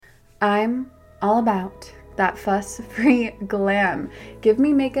I'm all about that fuss-free glam. Give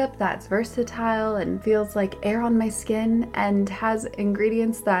me makeup that's versatile and feels like air on my skin and has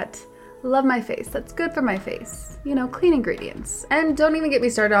ingredients that love my face, that's good for my face. You know, clean ingredients. And don't even get me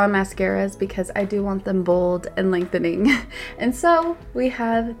started on mascaras because I do want them bold and lengthening. And so we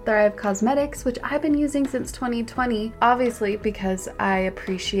have Thrive Causemetics, which I've been using since 2020, obviously because I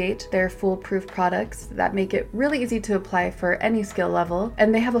appreciate their foolproof products that make it really easy to apply for any skill level.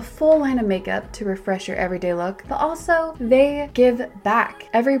 And they have a full line of makeup to refresh your everyday look, but also they give back.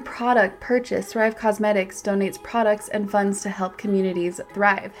 Every product purchased, Thrive Causemetics donates products and funds to help communities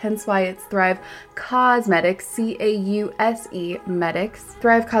thrive, hence why it's Thrive Causemetics, C-A-U-S-E Medics.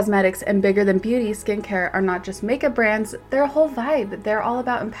 Thrive Causemetics and Bigger Than Beauty skincare are not just makeup brands, they're a whole vibe. They're all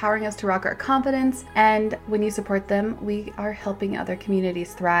about empowering us to rock our confidence, and when you support them, we are helping other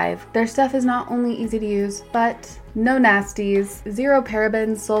communities thrive. Their stuff is not only easy to use, but no nasties, zero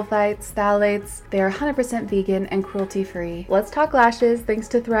parabens, sulfites, phthalates. They are 100% vegan and cruelty-free. Let's talk lashes. Thanks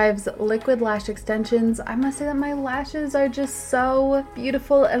to Thrive's liquid lash extensions, I must say that my lashes are just so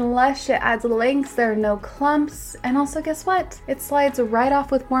beautiful and lush. It adds lengths, there are no clumps, and also guess what? It slides right off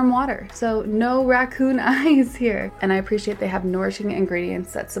with warm water, so no raccoon eyes here. And I appreciate they have nourishing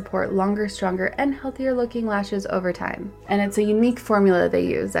ingredients that support longer, stronger, and healthier looking lashes over time. And it's a unique formula they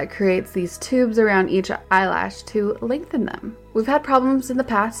use that creates these tubes around each eyelash to lengthen them. We've had problems in the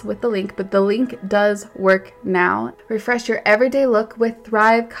past with the link, but the link does work now. Refresh your everyday look with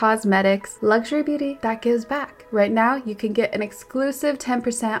Thrive Causemetics, luxury beauty that gives back. Right now, you can get an exclusive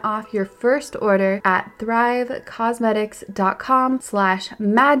 10% off your first order at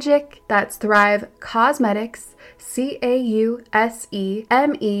thrivecausemetics.com/magic. That's Thrive Causemetics,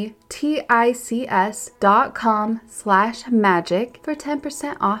 CAUSEMETICS.com/magic for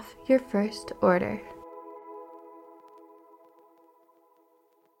 10% off your first order.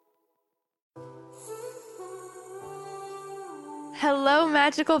 Hello,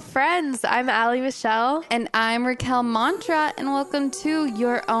 magical friends. I'm Ali Michelle. And I'm Raquel Mantra, and welcome to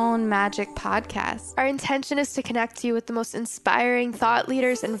Your Own Magic Podcast. Our intention is to connect you with the most inspiring thought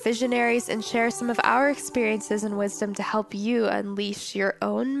leaders and visionaries and share some of our experiences and wisdom to help you unleash your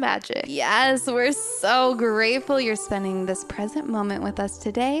own magic. Yes, we're so grateful you're spending this present moment with us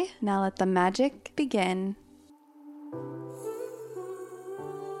today. Now let the magic begin.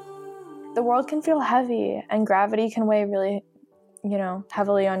 The world can feel heavy and gravity can weigh really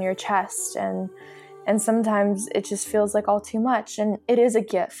heavily on your chest, and sometimes it just feels like all too much. And it is a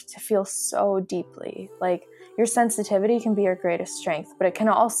gift to feel so deeply. Like, your sensitivity can be your greatest strength, but it can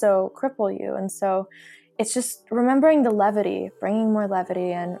also cripple you. And so it's just remembering the levity, bringing more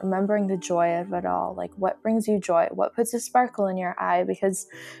levity, and remembering the joy of it all. Like, what brings you joy? What puts a sparkle in your eye? Because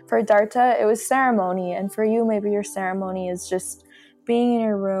for Darta, it was ceremony, and for you, maybe your ceremony is just being in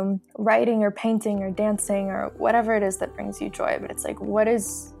your room, writing or painting or dancing or whatever it is that brings you joy. But it's like, what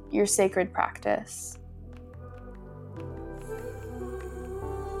is your sacred practice?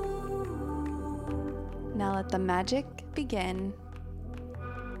 Now let the magic begin.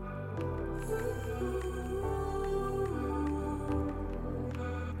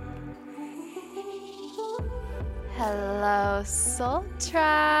 Hello, Soul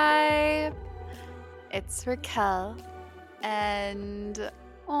Tribe. It's Raquel. And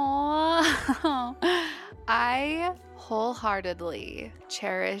I wholeheartedly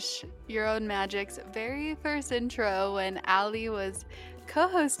cherish Your Own Magic's very first intro when Ali was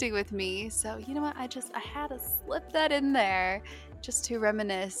co-hosting with me. So you know what? I had to slip that in there just to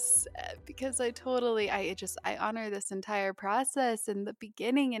reminisce, because I honor this entire process and the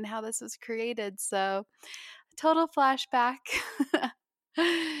beginning and how this was created. So total flashback.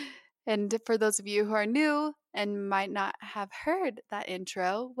 And for those of you who are new and might not have heard that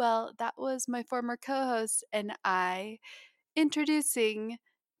intro, well, that was my former co-host and I introducing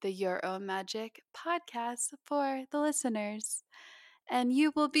the Your Own Magic podcast for the listeners. And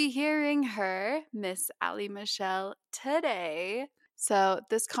you will be hearing her, Miss Ali Michelle, today. So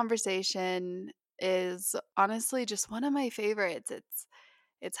this conversation is honestly just one of my favorites.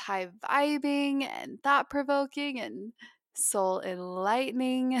 It's high vibing and thought provoking and soul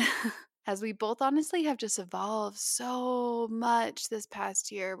enlightening. As we both honestly have just evolved so much this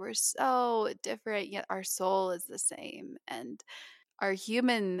past year. We're so different, yet our soul is the same. And our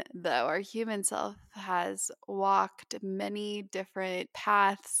human self has walked many different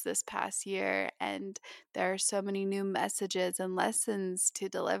paths this past year. And there are so many new messages and lessons to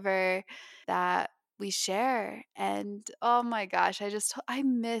deliver that we share. And oh my gosh, I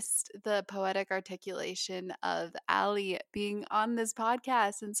missed the poetic articulation of Ali being on this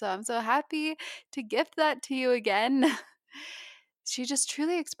podcast. And so I'm so happy to gift that to you again. She just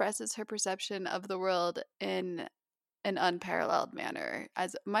truly expresses her perception of the world in an unparalleled manner.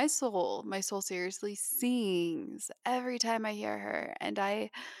 As my soul seriously sings every time I hear her, and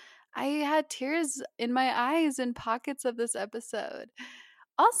I had tears in my eyes in pockets of this episode.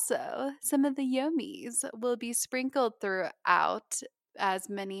 Also, some of the Yomis will be sprinkled throughout, as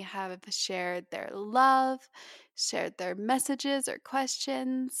many have shared their love, shared their messages or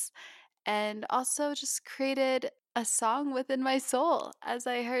questions, and also just created a song within my soul as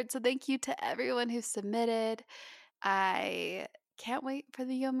I heard. So, thank you to everyone who submitted. I can't wait for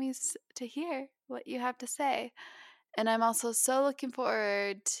the Yomis to hear what you have to say. And I'm also so looking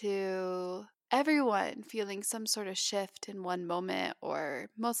forward to everyone feeling some sort of shift in one moment, or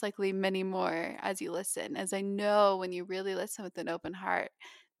most likely many more as you listen. As I know when you really listen with an open heart,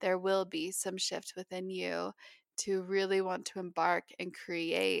 there will be some shift within you to really want to embark and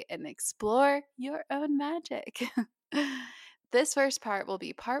create and explore your own magic. This first part will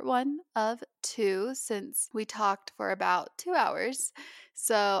be part 1 of 2 since we talked for about 2 hours.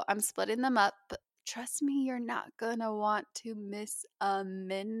 So I'm splitting them up. Trust me, you're not gonna want to miss a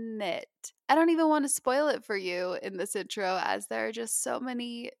minute. I don't even want to spoil it for you in this intro, as there are just so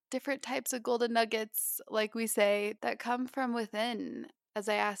many different types of golden nuggets, like we say, that come from within. As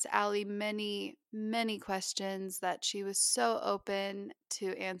I asked Allie many, many questions that she was so open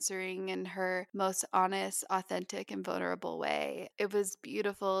to answering in her most honest, authentic, and vulnerable way. It was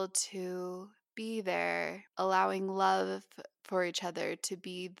beautiful to be there, allowing love for each other to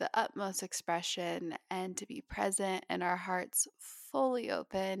be the utmost expression and to be present and our hearts fully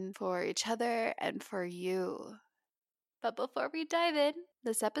open for each other and for you. But before we dive in,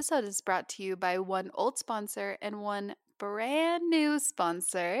 this episode is brought to you by one old sponsor and one brand new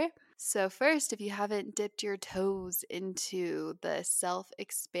sponsor. So, first, if you haven't dipped your toes into the self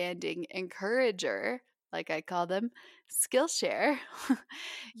expanding encourager, like I call them, Skillshare,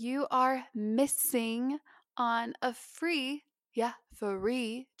 you are missing on a free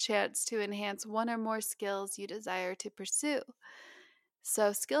chance to enhance one or more skills you desire to pursue.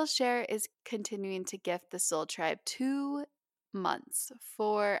 So Skillshare is continuing to gift the Soul Tribe 2 months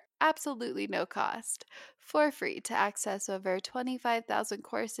for absolutely no cost, for free, to access over 25,000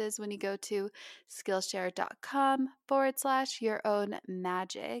 courses when you go to Skillshare.com/your own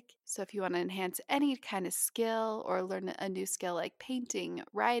magic. So if you want to enhance any kind of skill or learn a new skill like painting,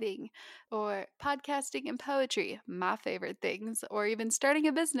 writing, or podcasting and poetry, my favorite things, or even starting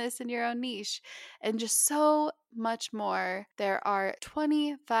a business in your own niche, and just so much more, there are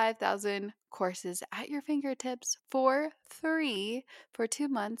 25,000 courses at your fingertips for free for 2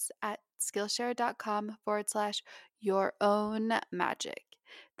 months at Skillshare.com/your own magic.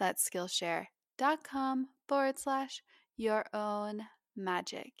 That's Skillshare.com/your own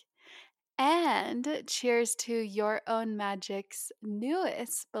magic. And cheers to Your Own Magic's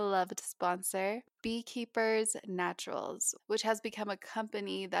newest beloved sponsor, Beekeepers Naturals, which has become a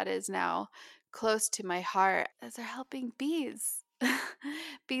company that is now close to my heart, as they're helping bees.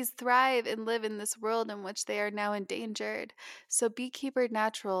 Bees thrive and live in this world in which they are now endangered. So Beekeeper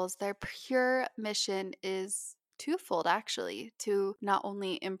Naturals, their pure mission is twofold, actually, to not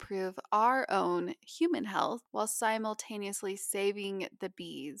only improve our own human health while simultaneously saving the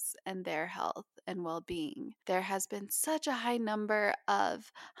bees and their health and well-being. There has been such a high number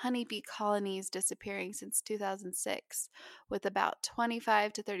of honeybee colonies disappearing since 2006, with about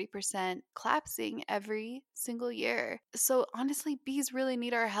 25 to 30% collapsing every single year. So honestly, bees really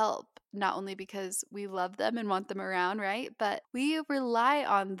need our help, not only because we love them and want them around, right? But we rely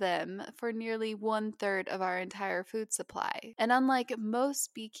on them for nearly 1/3 of our entire food supply. And unlike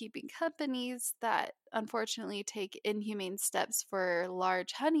most beekeeping companies that unfortunately take inhumane steps for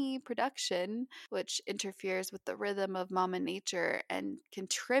large honey production, which interferes with the rhythm of Mama Nature and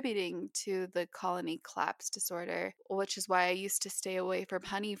contributing to the colony collapse disorder, which is why I used to stay away from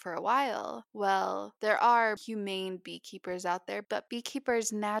honey for a while. Well, there are humane beekeepers out there, but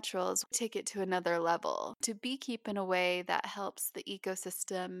Beekeepers Naturals take it to another level, to beekeep in a way that helps the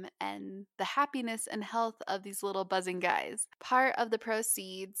ecosystem and the happiness and health of these little buzzing guys. Part of the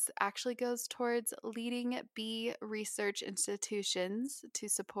proceeds actually goes towards leading bee research institutions to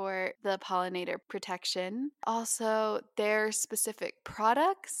support the pollinator protection. Also, their specific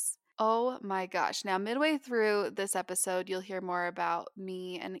products. Oh my gosh. Now, midway through this episode, you'll hear more about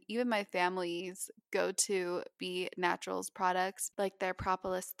me and even my family's go-to Bee Naturals products, like their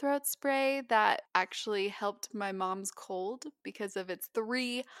Propolis throat spray that actually helped my mom's cold because of its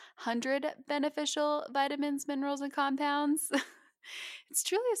 300 beneficial vitamins, minerals, and compounds. It's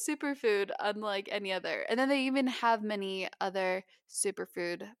truly a superfood unlike any other. And then they even have many other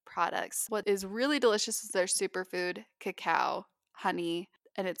superfood products. What is really delicious is their superfood cacao. honey,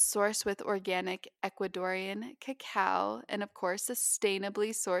 and it's sourced with organic Ecuadorian cacao and, of course,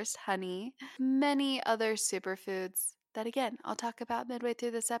 sustainably sourced honey. Many other superfoods that, again, I'll talk about midway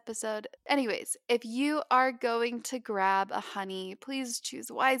through this episode. Anyways, if you are going to grab a honey, please choose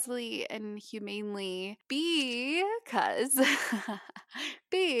wisely and humanely because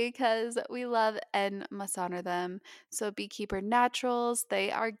we love and must honor them. So Beekeeper Naturals, they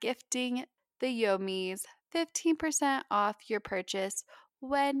are gifting the Yomis 15% off your purchase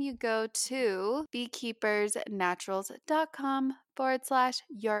when you go to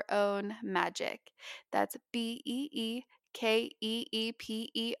beekeepersnaturals.com/your own magic. That's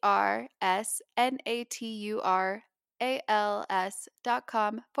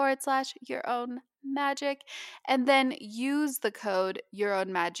BEEKEEPERSNATURALS.com/your own magic, and then use the code your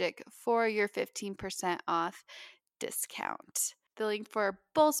own magic for your 15% off discount. The link for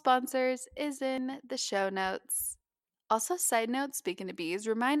both sponsors is in the show notes. Also, side note, speaking of bees,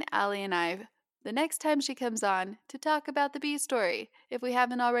 remind Allie and I the next time she comes on to talk about the bee story, if we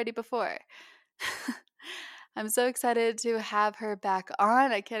haven't already before. I'm so excited to have her back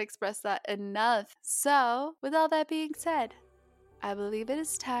on. I can't express that enough. So, with all that being said, I believe it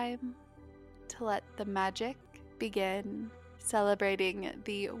is time to let the magic begin, celebrating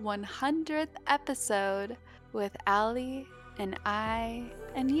the 100th episode with Allie and I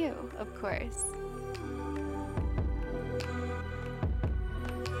and you, of course.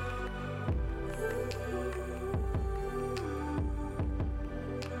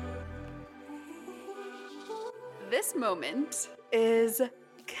 This moment is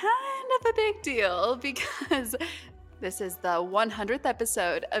kind of a big deal because this is the 100th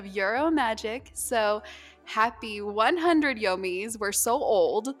episode of Your Own Magic. So happy 100 Yomis. We're so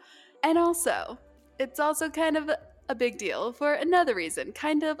old. And also, it's also kind of a big deal for another reason,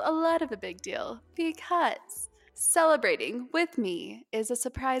 kind of a lot of a big deal, because celebrating with me is a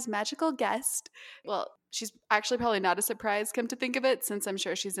surprise magical guest. Well, she's actually probably not a surprise, come to think of it, since I'm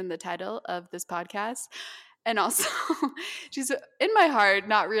sure she's in the title of this podcast. And also, she's in my heart,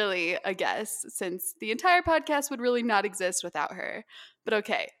 not really a guest, since the entire podcast would really not exist without her. But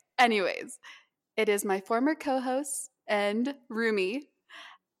okay, anyways, it is my former co-host and roomie,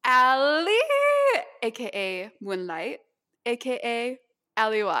 Allie, aka Moonlight, aka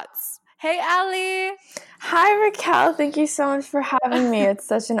Allie Watts. Hey, Allie. Hi, Raquel. Thank you so much for having me. It's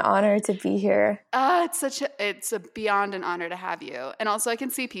such an honor to be here. It's a beyond an honor to have you. And also I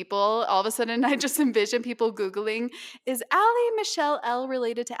can see people, all of a sudden I just envision people Googling, is Allie Michelle L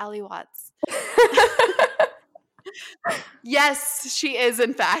related to Allie Watts? Yes, she is,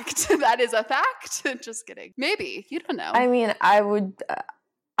 in fact. That is a fact. Just kidding. Maybe. You don't know. I mean, I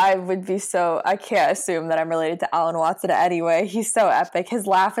would be so, I can't assume that I'm related to Alan Watson anyway. He's so epic. His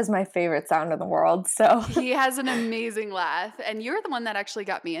laugh is my favorite sound in the world. So he has an amazing laugh. And you're the one that actually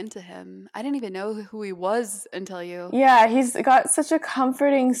got me into him. I didn't even know who he was until you. Yeah, he's got such a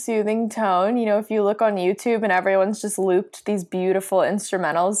comforting, soothing tone. You know, if you look on YouTube and everyone's just looped these beautiful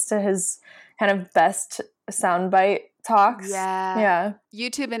instrumentals to his kind of best soundbite talks. Yeah.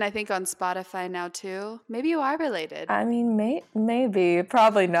 YouTube and I think on Spotify now too. Maybe you are related. I mean, maybe.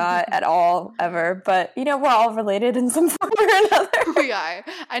 Probably not at all, ever. But, you know, we're all related in some form or another. We are.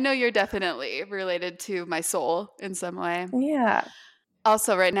 I know you're definitely related to my soul in some way. Yeah.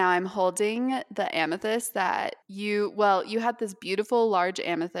 Also, right now I'm holding the amethyst that you had this beautiful large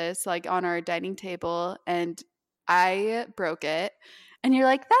amethyst like on our dining table and I broke it. And you're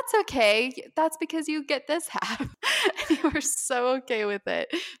like, that's okay. That's because you get this half. And you were so okay with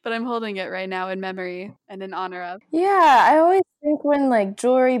it. But I'm holding it right now in memory and in honor of. Yeah, I always think when like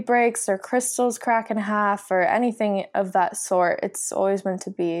jewelry breaks or crystals crack in half or anything of that sort, it's always meant to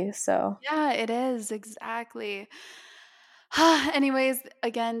be. So yeah, it is. Exactly. Anyways,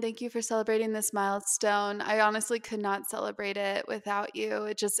 again, thank you for celebrating this milestone. I honestly could not celebrate it without you.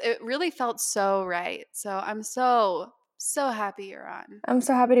 It really felt so right. So I'm so happy you're on. I'm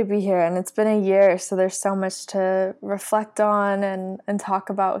so happy to be here, and it's been a year, so there's so much to reflect on and talk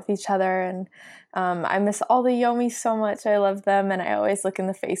about with each other, and I miss all the Yomis so much. I love them, and I always look in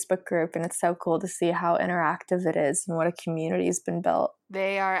the Facebook group, and it's so cool to see how interactive it is and what a community has been built.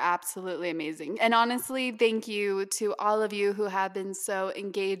 They are absolutely amazing. And honestly, thank you to all of you who have been so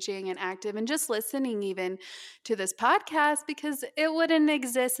engaging and active and just listening even to this podcast, because it wouldn't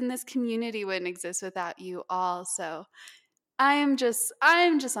exist and this community wouldn't exist without you all. So I'm just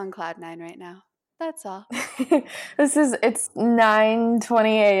on cloud 9 right now. That's all. It's 9:20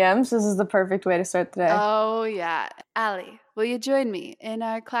 a.m. So this is the perfect way to start the day. Oh yeah. Allie, will you join me in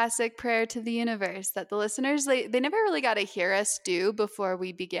our classic prayer to the universe that the listeners, they never really got to hear us do before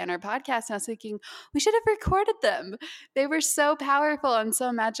we began our podcast. And I was thinking, we should have recorded them. They were so powerful and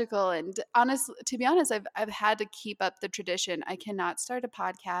so magical. And honestly, to be honest, I've had to keep up the tradition. I cannot start a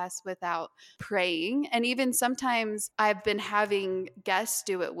podcast without praying. And even sometimes I've been having guests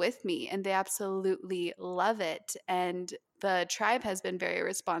do it with me, and they absolutely love it. And the tribe has been very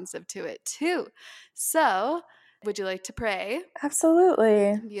responsive to it too. So, would you like to pray?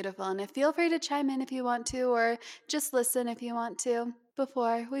 Absolutely. Beautiful. And feel free to chime in if you want to, or just listen if you want to.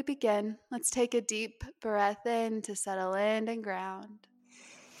 Before we begin, let's take a deep breath in to settle in and ground.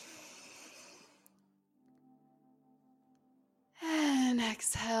 And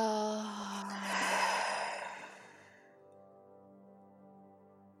exhale.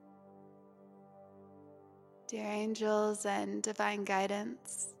 Dear angels and divine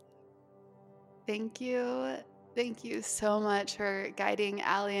guidance, thank you. Thank you so much for guiding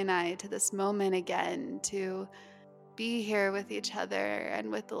Allie and I to this moment again, to be here with each other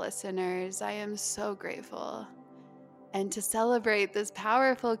and with the listeners. I am so grateful. And to celebrate this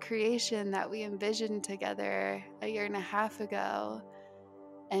powerful creation that we envisioned together a year and a half ago,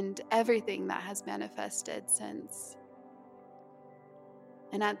 and everything that has manifested since.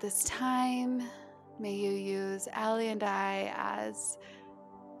 And at this time, may you use Allie and I as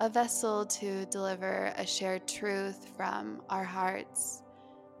a vessel to deliver a shared truth from our hearts,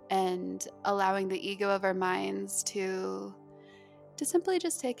 and allowing the ego of our minds to simply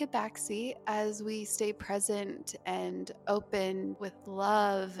just take a backseat as we stay present and open with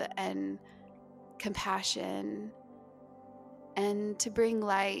love and compassion, and to bring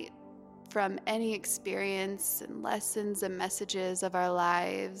light from any experience and lessons and messages of our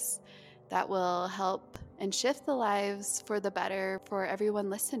lives that will help and shift the lives for the better for everyone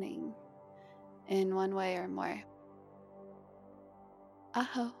listening in one way or more.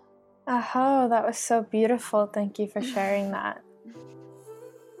 Aho. Aho, that was so beautiful. Thank you for sharing that.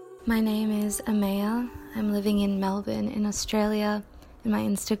 My name is Amaya. I'm living in Melbourne in Australia, and my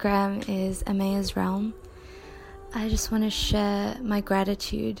Instagram is Amaya's Realm. I just want to share my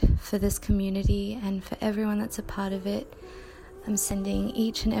gratitude for this community and for everyone that's a part of it. I'm sending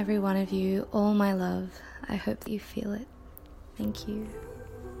each and every one of you all my love. I hope that you feel it. Thank you.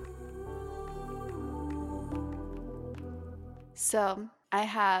 So, I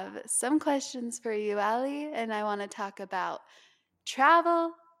have some questions for you, Allie, and I want to talk about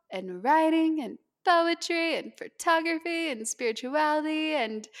travel and writing and poetry and photography and spirituality,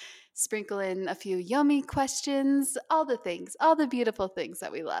 and sprinkle in a few yummy questions, all the things, all the beautiful things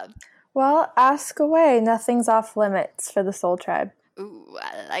that we love. Well, ask away. Nothing's off limits for the Soul Tribe. Ooh,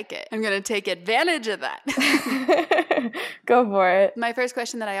 I like it. I'm going to take advantage of that. Go for it. My first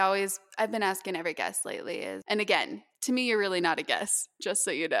question that I've been asking every guest lately is, and again, to me, you're really not a guest, just so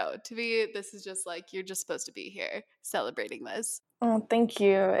you know. To me, this is just like, you're just supposed to be here celebrating this. Oh, thank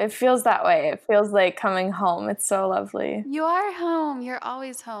you. It feels that way. It feels like coming home. It's so lovely. You are home. You're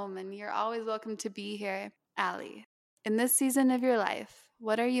always home, and you're always welcome to be here. Allie, in this season of your life,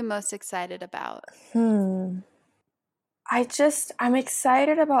 what are you most excited about? I'm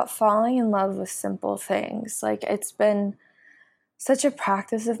excited about falling in love with simple things. Like, it's been such a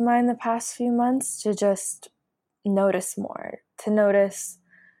practice of mine the past few months to just notice more, to notice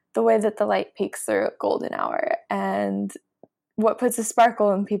the way that the light peeks through at golden hour, and what puts a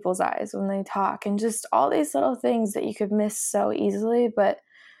sparkle in people's eyes when they talk, and just all these little things that you could miss so easily, but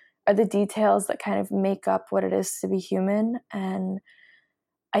are the details that kind of make up what it is to be human. And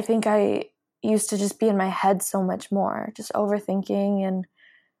I think I used to just be in my head so much more, just overthinking, and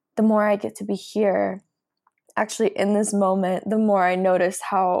the more I get to be here, actually in this moment, the more I notice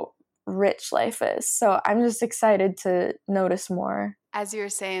how rich life is. So I'm just excited to notice more. As you were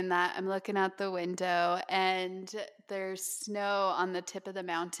saying that, I'm looking out the window and there's snow on the tip of the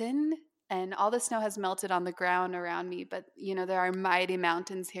mountain, and all the snow has melted on the ground around me. But, there are mighty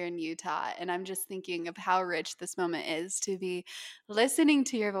mountains here in Utah. And I'm just thinking of how rich this moment is to be listening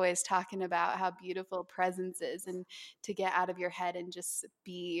to your voice talking about how beautiful presence is, and to get out of your head and just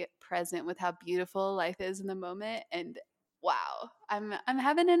be present with how beautiful life is in the moment. And wow, I'm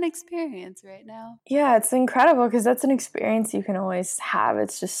having an experience right now. Yeah, it's incredible because that's an experience you can always have.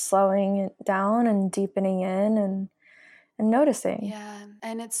 It's just slowing it down and deepening in and noticing. Yeah,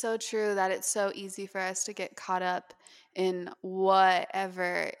 and it's so true that it's so easy for us to get caught up in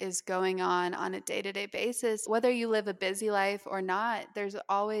whatever is going on a day-to-day basis. Whether you live a busy life or not, there's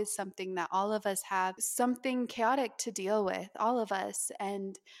always something that all of us have, something chaotic to deal with, all of us.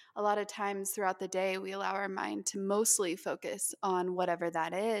 And a lot of times throughout the day, we allow our mind to mostly focus on whatever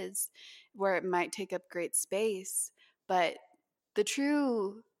that is, where it might take up great space. But the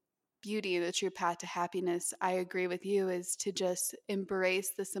true beauty, the true path to happiness, I agree with you, is to just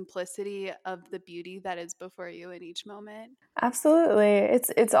embrace the simplicity of the beauty that is before you in each moment. Absolutely.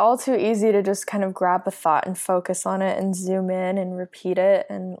 It's all too easy to just kind of grab a thought and focus on it and zoom in and repeat it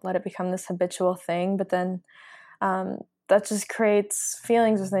and let it become this habitual thing. But then that just creates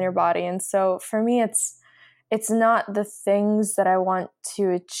feelings within your body. And so for me, it's not the things that I want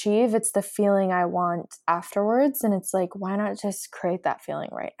to achieve, it's the feeling I want afterwards. And it's like, why not just create that feeling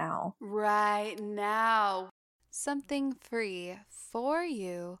right now? Right now. Something free for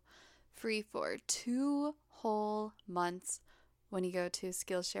you, free for 2 whole months when you go to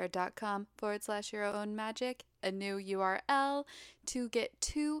Skillshare.com/your own magic, a new URL to get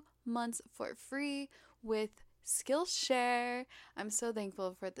 2 months for free with Skillshare. I'm so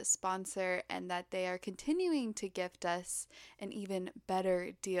thankful for the sponsor and that they are continuing to gift us an even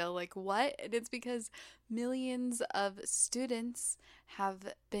better deal. Like what? And it's because millions of students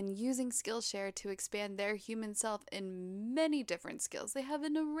have been using Skillshare to expand their human self in many different skills. They have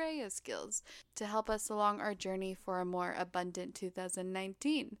an array of skills to help us along our journey for a more abundant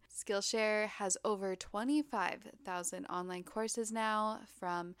 2019. Skillshare has over 25,000 online courses now,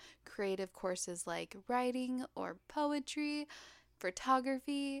 from creative courses like writing or poetry,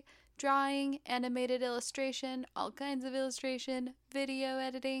 photography, drawing, animated illustration, all kinds of illustration, video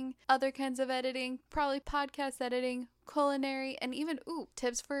editing, other kinds of editing, probably podcast editing, culinary, and even,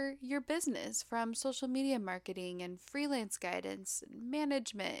 tips for your business, from social media marketing and freelance guidance and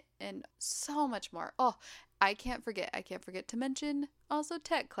management and so much more. Oh, I can't forget to mention also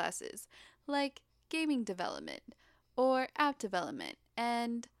tech classes like gaming development or app development,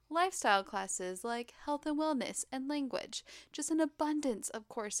 and lifestyle classes like health and wellness and language. Just an abundance of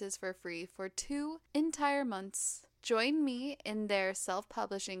courses for free for 2 entire months. Join me in their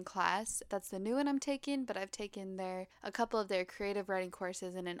self-publishing class. That's the new one I'm taking, but I've taken a couple of their creative writing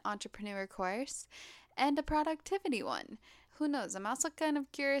courses and an entrepreneur course and a productivity one. Who knows? I'm also kind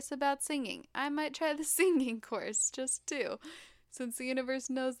of curious about singing. I might try the singing course just too, since the universe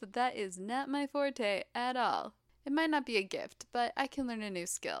knows that is not my forte at all. It might not be a gift, but I can learn a new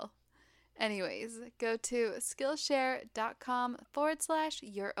skill. Anyways, go to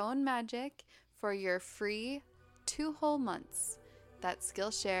Skillshare.com/your own magic for your free 2 whole months. That's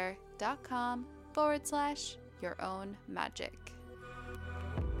Skillshare.com/your own magic.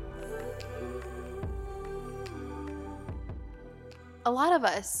 A lot of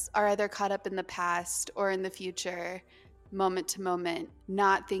us are either caught up in the past or in the future, moment to moment,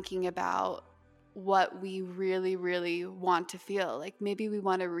 not thinking about what we really, really want to feel. Like maybe we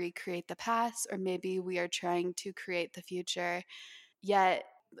want to recreate the past, or maybe we are trying to create the future. Yet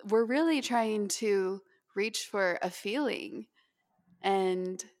we're really trying to reach for a feeling,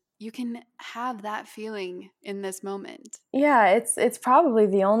 and you can have that feeling in this moment. Yeah, it's probably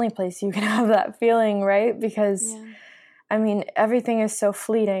the only place you can have that feeling, right? Because I mean, everything is so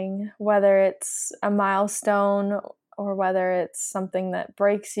fleeting, whether it's a milestone or whether it's something that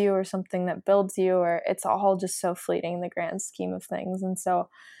breaks you or something that builds you, or it's all just so fleeting in the grand scheme of things. And so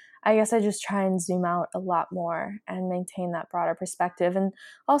I guess I just try and zoom out a lot more and maintain that broader perspective, and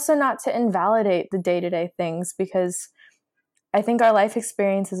also not to invalidate the day-to-day things, because I think our life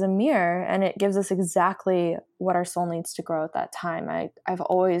experience is a mirror and it gives us exactly what our soul needs to grow at that time. I've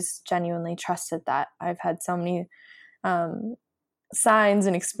always genuinely trusted that. I've had so many signs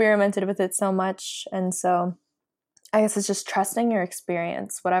and experimented with it so much. And so I guess it's just trusting your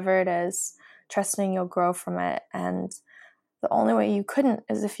experience, whatever it is, trusting you'll grow from it. And the only way you couldn't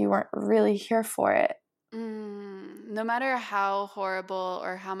is if you weren't really here for it. No matter how horrible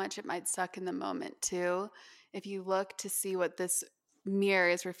or how much it might suck in the moment too, if you look to see what this mirror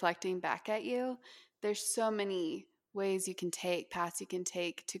is reflecting back at you, there's so many ways you can take, paths you can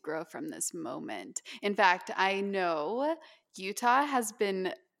take to grow from this moment. In fact, I know Utah has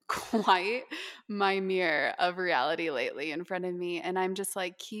been quite my mirror of reality lately in front of me, and I'm just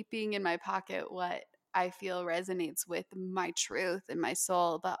like keeping in my pocket what I feel resonates with my truth and my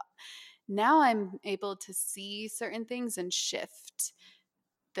soul. But now I'm able to see certain things and shift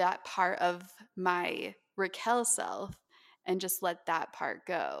that part of my Raquel self and just let that part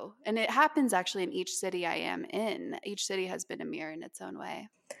go. And it happens actually in each city I am in. Each city has been a mirror in its own way.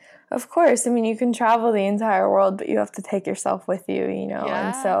 Of course. I mean, you can travel the entire world, but you have to take yourself with you, you know? Yeah.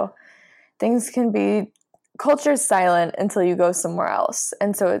 And so things can be, culture's silent until you go somewhere else.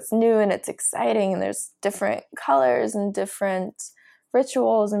 And so it's new and it's exciting, and there's different colors and different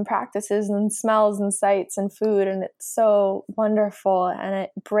rituals and practices and smells and sights and food, and it's so wonderful, and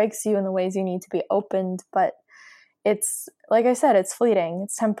it breaks you in the ways you need to be opened. But it's, like I said, it's fleeting,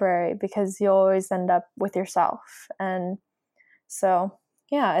 it's temporary, because you'll always end up with yourself. And so,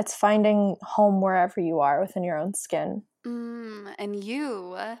 yeah, it's finding home wherever you are within your own skin. And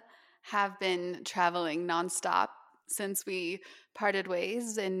you have been traveling nonstop since we parted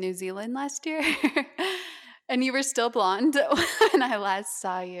ways in New Zealand last year. And you were still blonde when I last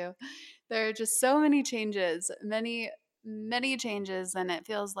saw you. There are just so many changes, many changes, and it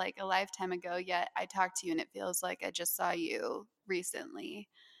feels like a lifetime ago, yet I talked to you and it feels like I just saw you recently.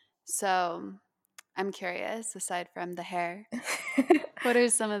 So I'm curious, aside from the hair, what are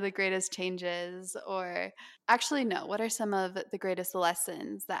some of the greatest changes, or actually, no, what are some of the greatest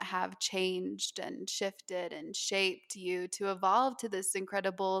lessons that have changed and shifted and shaped you to evolve to this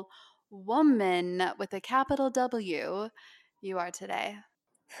incredible woman with a capital W you are today?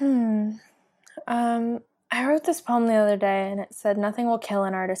 I wrote this poem the other day, and it said, "Nothing will kill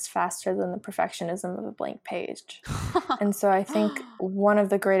an artist faster than the perfectionism of a blank page." And so I think one of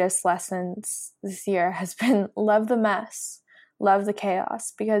the greatest lessons this year has been love the mess, love the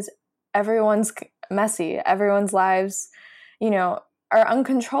chaos, because everyone's messy. Everyone's lives, are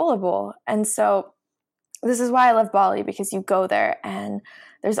uncontrollable. And so this is why I love Bali, because you go there and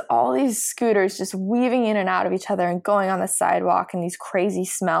there's all these scooters just weaving in and out of each other and going on the sidewalk, and these crazy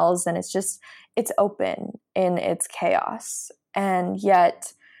smells, and it's open in its chaos. And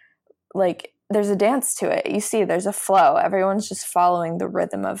yet, like, there's a dance to it. You see, there's a flow. Everyone's just following the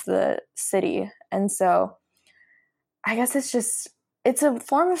rhythm of the city. And so I guess it's a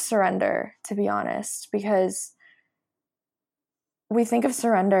form of surrender, to be honest, because we think of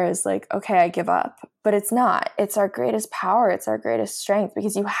surrender as like, okay, I give up, but it's not. It's our greatest power. It's our greatest strength,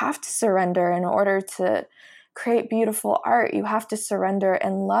 because you have to surrender in order to create beautiful art. You have to surrender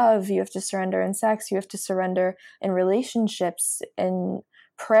in love. You have to surrender in sex. You have to surrender in relationships, in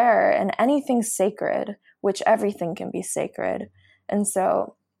prayer, and anything sacred, which everything can be sacred. And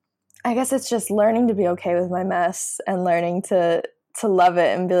so I guess it's just learning to be okay with my mess and learning to love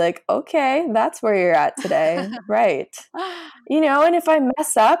it and be like, okay, that's where you're at today. Right. And if I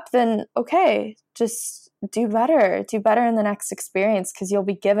mess up, then okay, just do better in the next experience, because you'll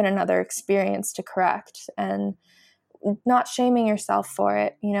be given another experience to correct, and not shaming yourself for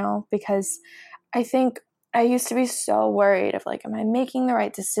it, because I think I used to be so worried of like, am I making the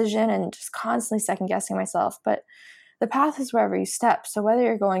right decision, and just constantly second guessing myself. But the path is wherever you step. So whether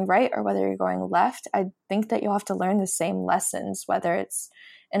you're going right or whether you're going left, I think that you'll have to learn the same lessons, whether it's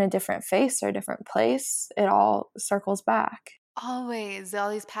in a different face or a different place. It all circles back. Always, all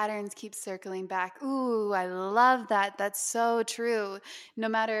these patterns keep circling back. Ooh, I love that. That's so true. No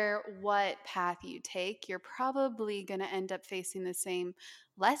matter what path you take, you're probably going to end up facing the same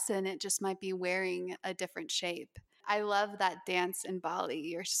lesson. It just might be wearing a different shape. I love that dance in Bali.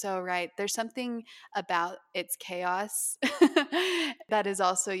 You're so right. There's something about its chaos that is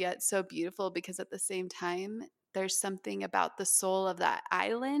also yet so beautiful, because at the same time, there's something about the soul of that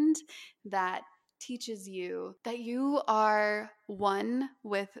island that teaches you that you are one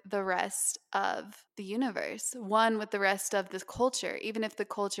with the rest of the universe, one with the rest of this culture, even if the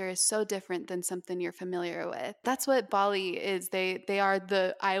culture is so different than something you're familiar with. That's what Bali is. They are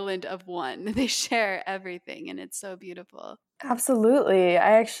the island of one. They share everything, and it's so beautiful. Absolutely.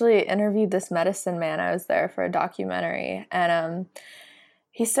 I actually interviewed this medicine man. I was there for a documentary, and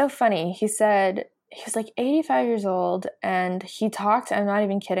he's so funny. He said he was like 85 years old, and he talked, I'm not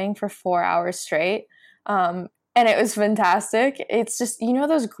even kidding, for 4 hours straight. And it was fantastic. It's just,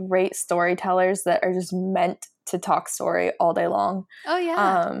 those great storytellers that are just meant to talk story all day long. Oh,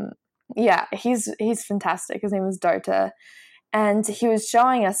 yeah. Yeah, he's fantastic. His name was Darta. And he was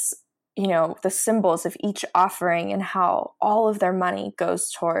showing us, the symbols of each offering and how all of their money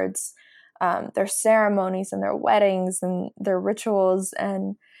goes towards their ceremonies and their weddings and their rituals.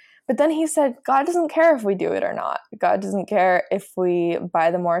 But then he said, God doesn't care if we do it or not. God doesn't care if we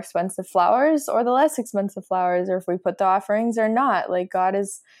buy the more expensive flowers or the less expensive flowers, or if we put the offerings or not. Like, God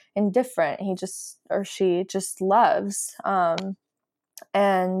is indifferent. She just loves.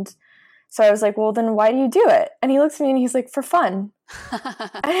 And so I was like, well, then why do you do it? And he looks at me and he's like, for fun.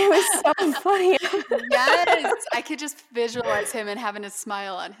 And it was so funny. Yes, I could just visualize him and having a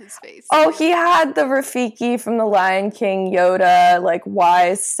smile on his face. Oh, he had the Rafiki from The Lion King, Yoda, like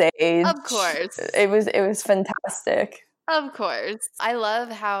wise sage. Of course. It was fantastic. Of course. I love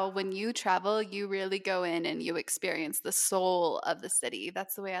how when you travel, you really go in and you experience the soul of the city.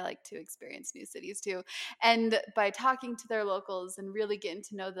 That's the way I like to experience new cities too. And by talking to their locals and really getting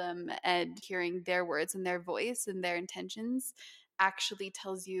to know them and hearing their words and their voice and their intentions, actually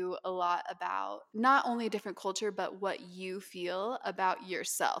tells you a lot about not only a different culture, but what you feel about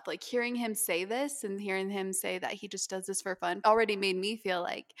yourself. Like hearing him say this and hearing him say that he just does this for fun already made me feel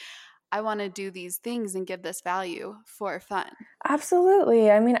like I want to do these things and give this value for fun. Absolutely.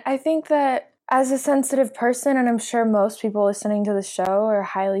 I mean, I think that as a sensitive person, and I'm sure most people listening to the show are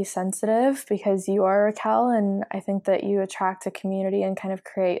highly sensitive because you are, Raquel, and I think that you attract a community and kind of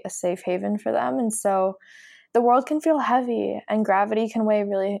create a safe haven for them. And so the world can feel heavy and gravity can weigh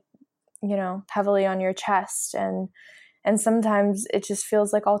really, heavily on your chest. And sometimes it just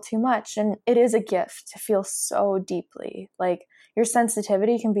feels like all too much. And it is a gift to feel so deeply. Like your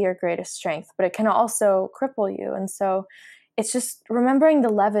sensitivity can be your greatest strength, but it can also cripple you. And so it's just remembering the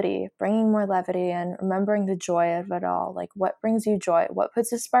levity, bringing more levity, and remembering the joy of it all. Like what brings you joy? What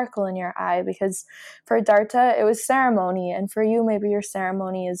puts a sparkle in your eye? Because for Darta, it was ceremony. And for you, maybe your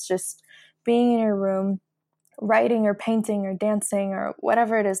ceremony is just being in your room, writing or painting or dancing or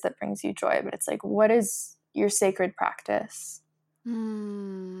whatever it is that brings you joy. But it's like, what is your sacred practice?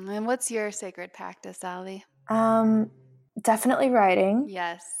 And what's your sacred practice, Allie? Definitely writing.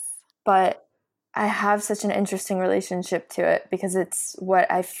 Yes. But I have such an interesting relationship to it because it's what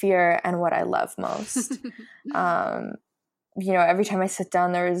I fear and what I love most. Every time I sit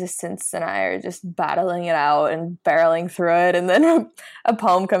down, the resistance and I are just battling it out and barreling through it. And then a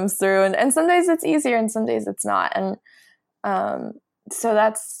poem comes through and some days it's easier and some days it's not. And so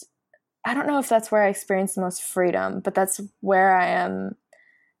I don't know if that's where I experience the most freedom, but that's where I am,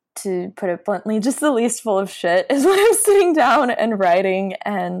 to put it bluntly, just the least full of shit is when I'm sitting down and writing.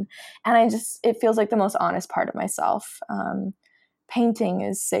 And it feels like the most honest part of myself. Painting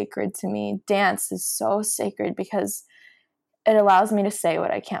is sacred to me. Dance is so sacred because it allows me to say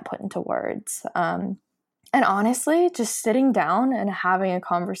what I can't put into words. And honestly, just sitting down and having a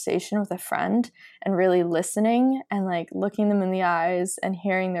conversation with a friend and really listening and like looking them in the eyes and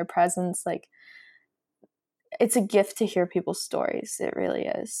hearing their presence, like it's a gift to hear people's stories. It really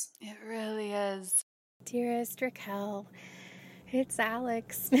is. It really is. Dearest Raquel, it's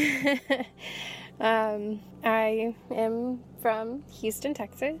Alex. I am from Houston,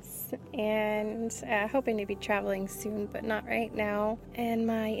 Texas, and hoping to be traveling soon, but not right now. And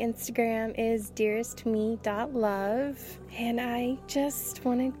my Instagram is dearestme.love. And I just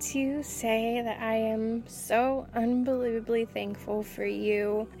wanted to say that I am so unbelievably thankful for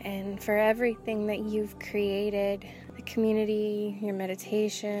you and for everything that you've created, the community, your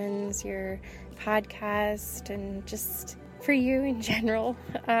meditations, your podcast, and just for you in general.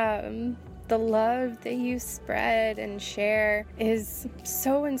 The love that you spread and share is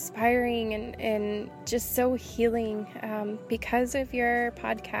so inspiring and just so healing because of your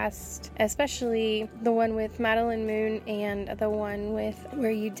podcast, especially the one with Madeline Moon and the one with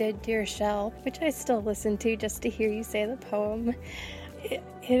where you did Dear Shell, which I still listen to just to hear you say the poem. It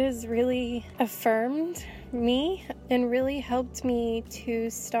has really affirmed me and really helped me to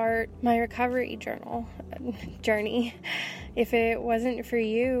start my recovery journey. If it wasn't for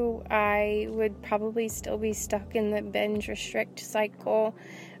you, I would probably still be stuck in the binge restrict cycle.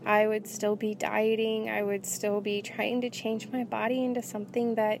 I would still be dieting. I would still be trying to change my body into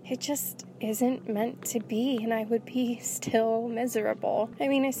something that it just isn't meant to be, and I would be still miserable. I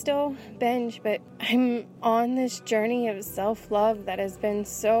mean, I still binge, but I'm on this journey of self-love that has been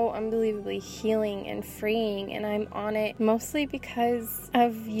so unbelievably healing and freeing, and I'm on it mostly because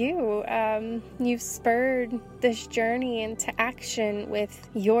of you. You've spurred this journey into action with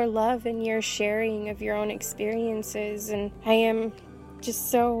your love and your sharing of your own experiences, and I am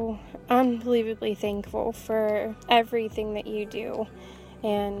just so unbelievably thankful for everything that you do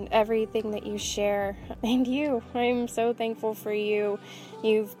and everything that you share. And I'm so thankful for you.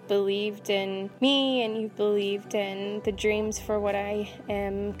 You've believed in me and you've believed in the dreams for what I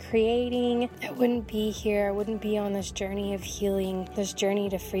am creating. I wouldn't be here. I wouldn't be on this journey of healing, this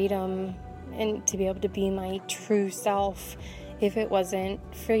journey to freedom, and to be able to be my true self if it wasn't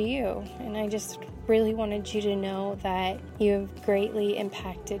for you. And I just really wanted you to know that you have greatly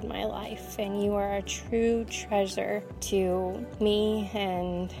impacted my life and you are a true treasure to me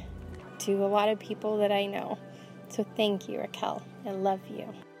and to a lot of people that I know. So thank you, Raquel. I love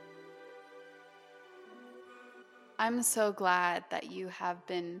you. I'm so glad that you have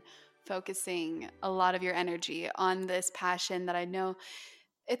been focusing a lot of your energy on this passion that I know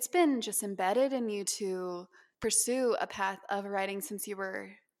it's been just embedded in you to pursue a path of writing since you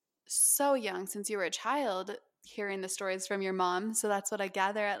were so young, since you were a child, hearing the stories from your mom. So that's what I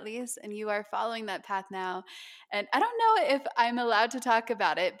gather, at least. And you are following that path now. And I don't know if I'm allowed to talk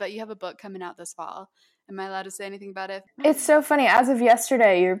about it, but you have a book coming out this fall. Am I allowed to say anything about it? It's so funny. As of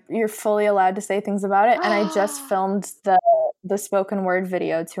yesterday, you're fully allowed to say things about it, and I just filmed the spoken word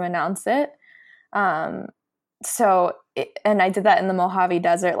video to announce it. And I did that in the Mojave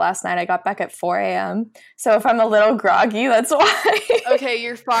Desert last night. I got back at 4 a.m. So if I'm a little groggy, that's why. Okay,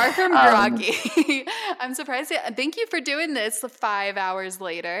 you're far from groggy. I'm surprised. Thank you for doing this 5 hours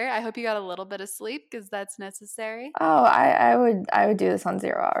later. I hope you got a little bit of sleep because that's necessary. Oh, I would do this on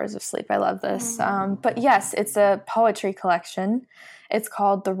 0 hours of sleep. I love this. But yes, it's a poetry collection. It's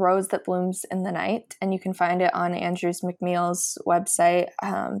called The Rose That Blooms in the Night, and you can find it on Andrews McMeel's website.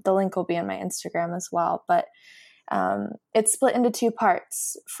 The link will be on my Instagram as well. But it's split into 2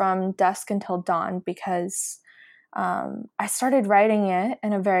 parts, from dusk until dawn, because I started writing it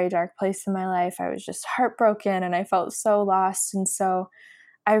in a very dark place in my life. I was just heartbroken and I felt so lost. And so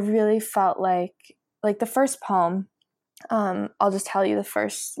I really felt like the first poem, I'll just tell you the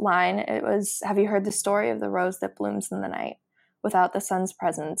first line. It was, have you heard the story of the rose that blooms in the night? Without the sun's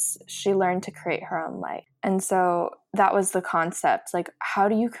presence, she learned to create her own light. And so that was the concept. Like, how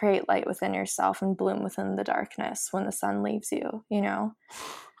do you create light within yourself and bloom within the darkness when the sun leaves you, you know?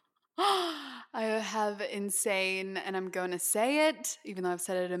 I have insane, and I'm going to say it, even though I've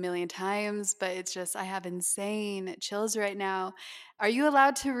said it a million times, but it's just, I have insane chills right now. Are you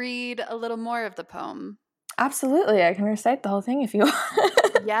allowed to read a little more of the poem? Absolutely. I can recite the whole thing if you want.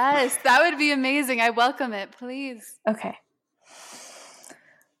 Yes, that would be amazing. I welcome it, please. Okay.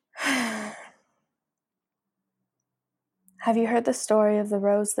 Have you heard the story of the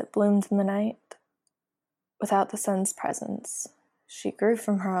rose that bloomed in the night? Without the sun's presence, she grew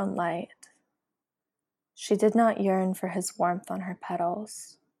from her own light. She did not yearn for his warmth on her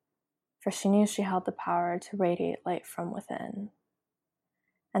petals, for she knew she held the power to radiate light from within.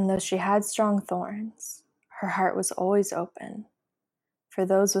 And though she had strong thorns, her heart was always open, for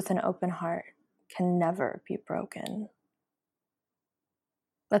those with an open heart can never be broken.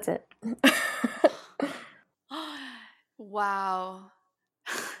 That's it. Wow.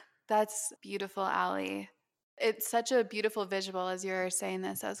 That's beautiful, Allie. It's such a beautiful visual as you were saying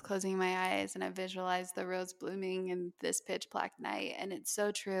this. I was closing my eyes and I visualized the rose blooming in this pitch black night. And it's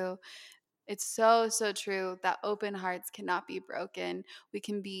so true. It's so, so true that open hearts cannot be broken. We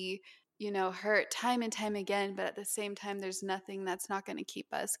can be, hurt time and time again, but at the same time, there's nothing that's not going to keep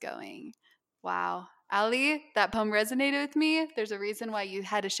us going. Wow. Allie, that poem resonated with me. There's a reason why you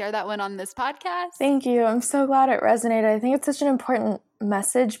had to share that one on this podcast. Thank you. I'm so glad it resonated. I think it's such an important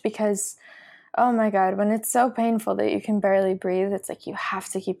message because, oh my God, when it's so painful that you can barely breathe, it's like you have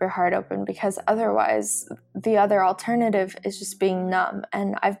to keep your heart open because otherwise the other alternative is just being numb.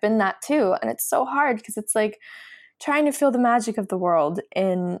 And I've been that too. And it's so hard because it's like trying to feel the magic of the world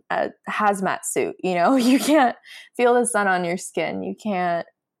in a hazmat suit. You can't feel the sun on your skin. You can't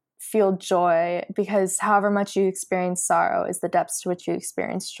feel joy because however much you experience sorrow is the depths to which you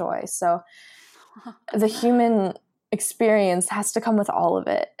experience joy. So the human experience has to come with all of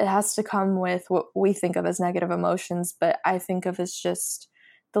it. It has to come with what we think of as negative emotions, but I think of as just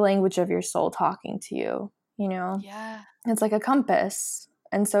the language of your soul talking to you, Yeah. It's like a compass.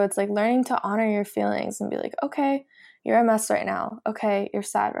 And so it's like learning to honor your feelings and be like, okay, you're a mess right now. Okay, you're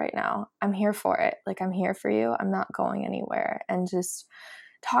sad right now. I'm here for it. Like, I'm here for you. I'm not going anywhere. And just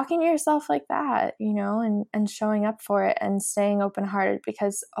talking to yourself like that, and showing up for it and staying open-hearted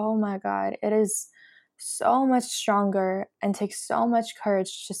because, oh my God, it is so much stronger and takes so much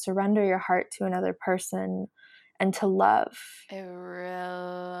courage to surrender your heart to another person and to love. It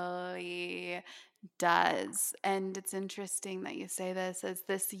really does. And it's interesting that you say this, as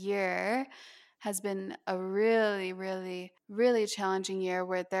this year has been a really, really, really challenging year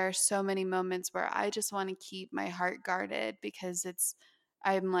where there are so many moments where I just want to keep my heart guarded because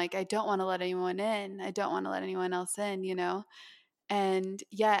I'm like, I don't want to let anyone in. I don't want to let anyone else in, And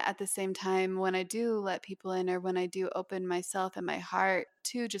yet at the same time, when I do let people in or when I do open myself and my heart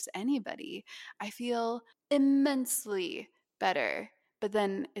to just anybody, I feel immensely better. But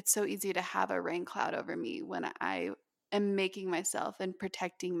then it's so easy to have a rain cloud over me when I am making myself and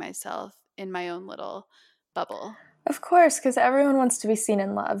protecting myself in my own little bubble. Of course, because everyone wants to be seen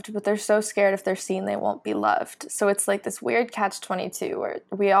and loved, but they're so scared if they're seen, they won't be loved. So it's like this weird catch-22 where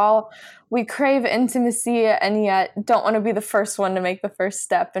we crave intimacy and yet don't want to be the first one to make the first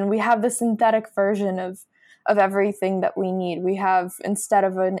step. And we have the synthetic version of everything that we need. We have, instead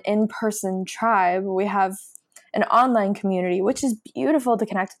of an in-person tribe, we have an online community, which is beautiful to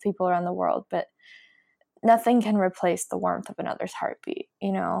connect with people around the world, but nothing can replace the warmth of another's heartbeat,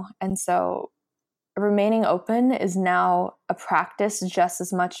 And so remaining open is now a practice just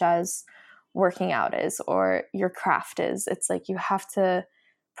as much as working out is or your craft is. It's like you have to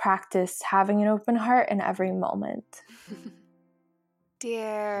practice having an open heart in every moment.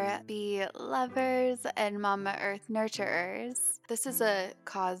 Dear bee lovers and Mama Earth nurturers, this is a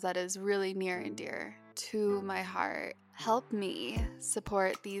cause that is really near and dear to my heart. Help me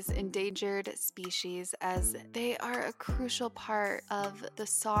support these endangered species as they are a crucial part of the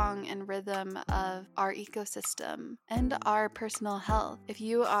song and rhythm of our ecosystem and our personal health. If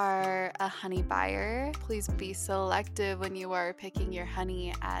you are a honey buyer, please be selective when you are picking your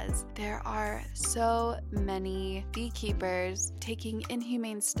honey, as there are so many beekeepers taking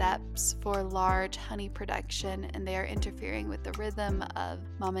inhumane steps for large honey production, and they are interfering with the rhythm of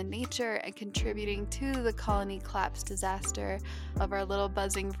Mama Nature and contributing to the colony collapse disaster of our little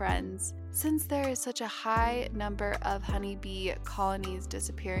buzzing friends. Since there is such a high number of honeybee colonies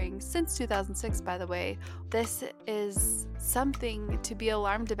disappearing since 2006, by the way, this is something to be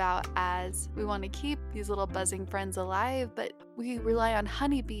alarmed about, as we want to keep these little buzzing friends alive, but we rely on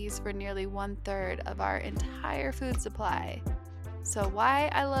honeybees for nearly 1/3 of our entire food supply. So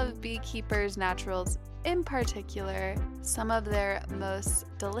why I love Beekeepers Naturals in particular, some of their most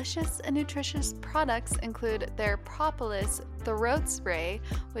delicious and nutritious products include their Propolis throat spray,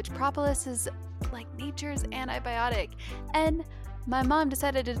 which propolis is like nature's antibiotic. And my mom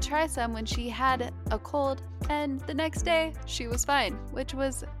decided to try some when she had a cold, and the next day she was fine, which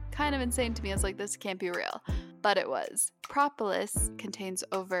was kind of insane to me. I was like, this can't be real. But it was. Propolis contains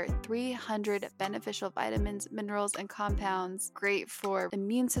over 300 beneficial vitamins, minerals, and compounds, great for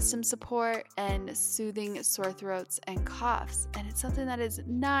immune system support and soothing sore throats and coughs. And it's something that is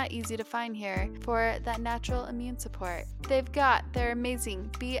not easy to find here for that natural immune support. They've got their amazing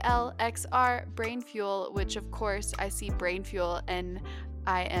BLXR Brain Fuel, which of course I see Brain Fuel and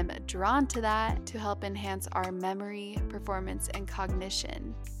I am drawn to that to help enhance our memory, performance, and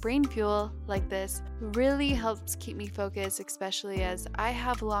cognition. Brain Fuel like this really helps keep me focused, especially as I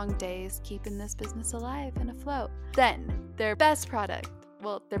have long days keeping this business alive and afloat. Then, their best product,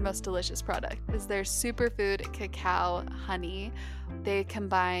 well, their most delicious product, is their Superfood Cacao Honey. They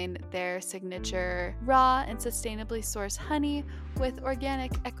combine their signature raw and sustainably sourced honey with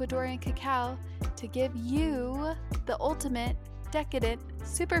organic Ecuadorian cacao to give you the ultimate decadent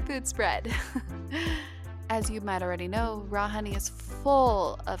superfood spread. As you might already know, raw honey is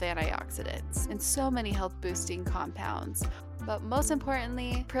full of antioxidants and so many health boosting compounds. But most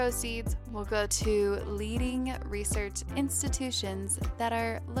importantly, proceeds will go to leading research institutions that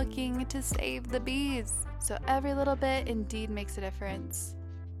are looking to save the bees. So every little bit indeed makes a difference.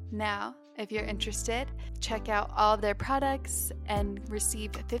 Now, if you're interested, check out all of their products and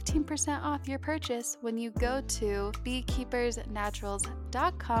receive 15% off your purchase when you go to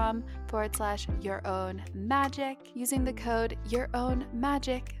beekeepersnaturals.com/yourownmagic using the code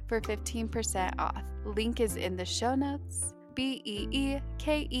yourownmagic for 15% off. Link is in the show notes.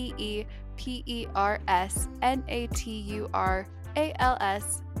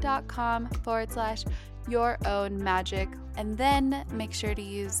 beekeepersnaturals.com/yourownmagic, and then make sure to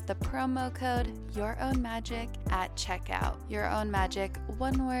use the promo code yourownmagic at checkout. Your Own Magic,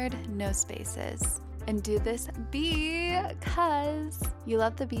 one word, no spaces. And do this because you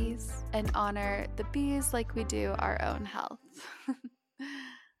love the bees and honor the bees like we do our own health.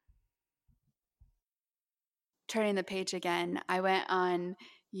 Turning the page again, I went on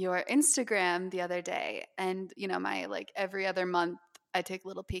your Instagram the other day, and my every other month I take a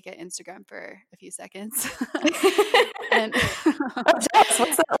little peek at Instagram for a few seconds. And what's that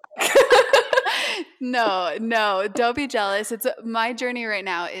like? No, don't be jealous. It's my journey right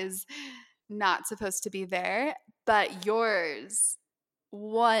now is not supposed to be there, but yours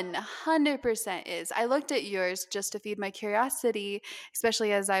 100% is. I looked at yours just to feed my curiosity,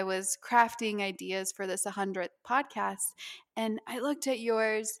 especially as I was crafting ideas for this 100th podcast. And I looked at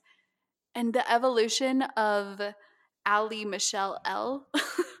yours and the evolution of Ali Michelle L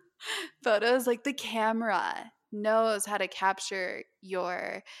photos, like the camera knows how to capture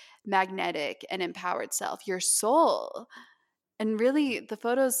your magnetic and empowered self, your soul. And really, the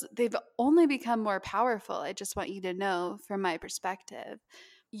photos, they've only become more powerful. I just want you to know from my perspective.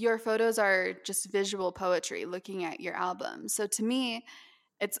 Your photos are just visual poetry looking at your album. So to me,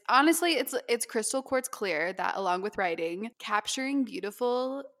 it's honestly, it's crystal quartz clear that along with writing, capturing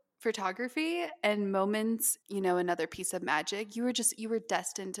beautiful photography and moments, another piece of magic you were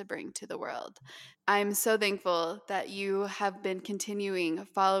destined to bring to the world. I'm so thankful that you have been continuing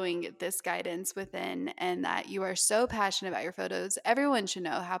following this guidance within, and that you are so passionate about your photos. Everyone should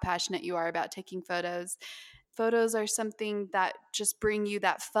know how passionate you are about taking photos photos are something that just bring you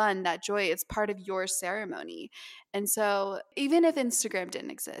that fun, that joy. It's part of your ceremony. And so even if Instagram didn't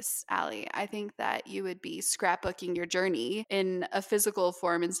exist, Allie, I think that you would be scrapbooking your journey in a physical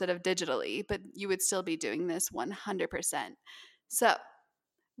form instead of digitally, but you would still be doing this 100%. So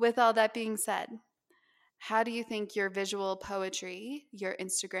with all that being said, how do you think your visual poetry, your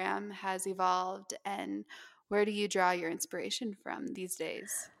Instagram has evolved, and where do you draw your inspiration from these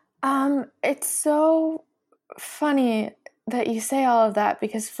days? It's so funny that you say all of that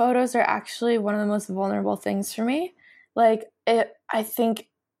because photos are actually one of the most vulnerable things for me. Like I think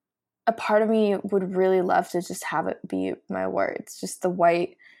a part of me would really love to just have it be my words, just the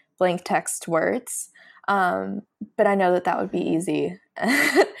white blank text words. But I know that would be easy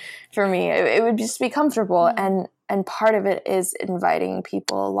for me. It would just be comfortable. And part of it is inviting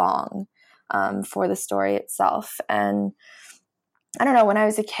people along for the story itself. And I don't know, when I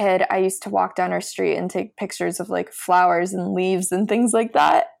was a kid, I used to walk down our street and take pictures of like flowers and leaves and things like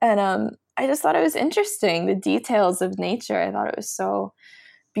that. And I just thought it was interesting, the details of nature. I thought it was so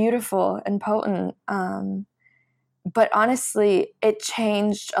beautiful and potent. But honestly, it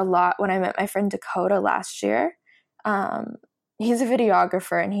changed a lot when I met my friend Dakota last year. He's a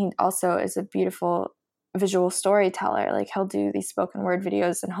videographer and he also is a beautiful visual storyteller. Like he'll do these spoken word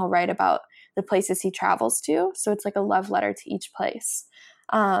videos and he'll write about the places he travels to. So it's like a love letter to each place.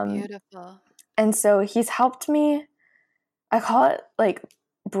 Beautiful. And so he's helped me. I call it like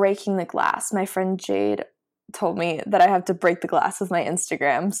breaking the glass. My friend Jade told me that I have to break the glass with my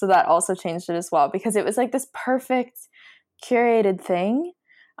Instagram. So that also changed it as well because it was like this perfect curated thing.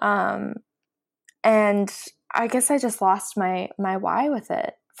 And I guess I just lost my why with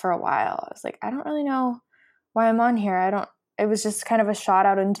it for a while. I was like, I don't really know why I'm on here. It was just kind of a shot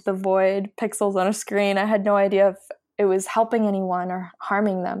out into the void, pixels on a screen. I had no idea if it was helping anyone or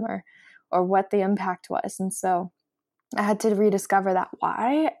harming them or what the impact was. And so I had to rediscover that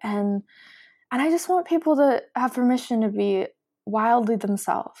why. And I just want people to have permission to be wildly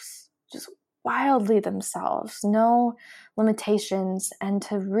themselves, just wildly themselves, no limitations, and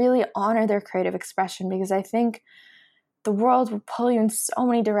to really honor their creative expression because I think the world will pull you in so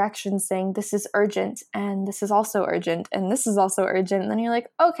many directions saying this is urgent and this is also urgent and this is also urgent. And then you're like,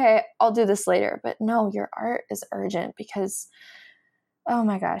 okay, I'll do this later. But no, your art is urgent because, oh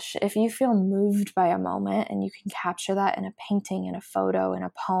my gosh, if you feel moved by a moment and you can capture that in a painting, in a photo, in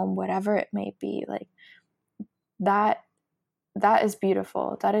a poem, whatever it may be, like that is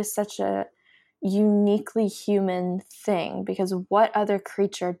beautiful. That is such a uniquely human thing because what other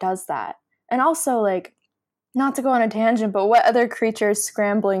creature does that? And also like, not to go on a tangent, but what other creature is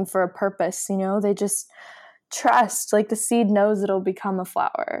scrambling for a purpose? You know, they just trust, like the seed knows it'll become a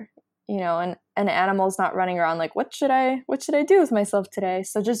flower, you know, and an animal's not running around like, what should I do with myself today?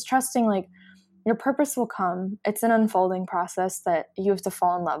 So just trusting like your purpose will come. It's an unfolding process that you have to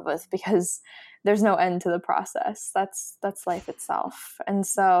fall in love with because there's no end to the process. That's life itself. And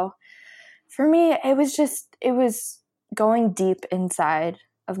so for me, it was going deep inside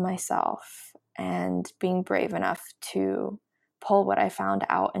of myself and being brave enough to pull what I found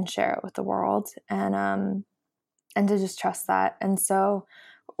out and share it with the world and to just trust that. And so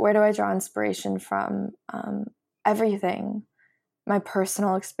where do I draw inspiration from? Everything. My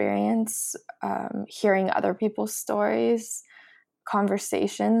personal experience, hearing other people's stories,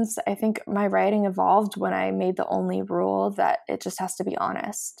 conversations. I think my writing evolved when I made the only rule that it just has to be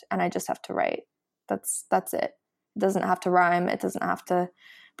honest and I just have to write. That's it. It doesn't have to rhyme. It doesn't have to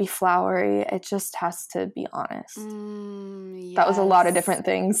be flowery. It just has to be honest. Yes. That was a lot of different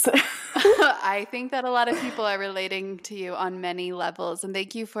things. I think that a lot of people are relating to you on many levels. And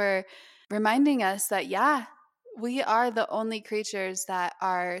thank you for reminding us that, yeah, we are the only creatures that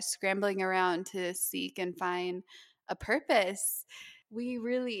are scrambling around to seek and find a purpose. We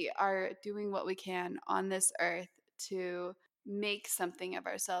really are doing what we can on this earth to make something of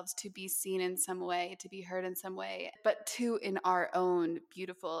ourselves, to be seen in some way, to be heard in some way, but to in our own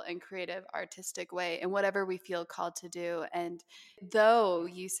beautiful and creative artistic way and whatever we feel called to do. And though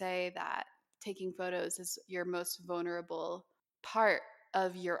you say that taking photos is your most vulnerable part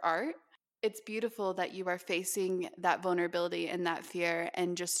of your art, it's beautiful that you are facing that vulnerability and that fear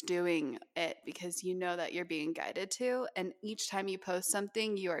and just doing it because you know that you're being guided to. And each time you post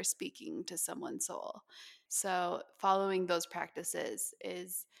something, you are speaking to someone's soul. So following those practices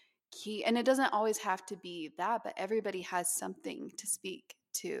is key. And it doesn't always have to be that, but everybody has something to speak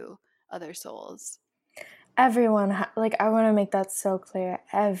to other souls. Everyone, I want to make that so clear.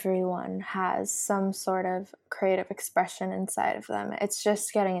 Everyone has some sort of creative expression inside of them. It's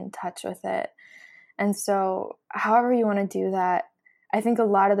just getting in touch with it. And so however you want to do that, I think a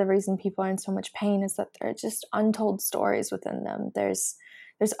lot of the reason people are in so much pain is that there are just untold stories within them. There's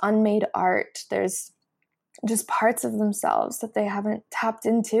unmade art. There's just parts of themselves that they haven't tapped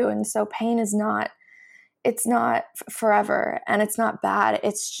into. And so pain is not, it's not forever, and it's not bad.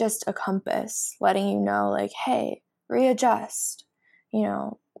 It's just a compass letting you know, like, hey, readjust, you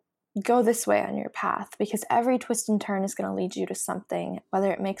know, go this way on your path, because every twist and turn is going to lead you to something,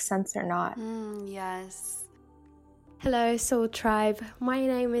 whether it makes sense or not. Yes. Hello, Soul Tribe. My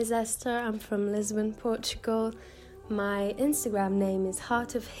name is Esther. I'm from Lisbon, Portugal. My Instagram name is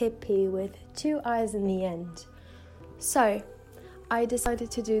Heart of Hippie with 2 eyes in the end. So, I decided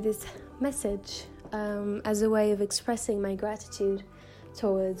to do this message as a way of expressing my gratitude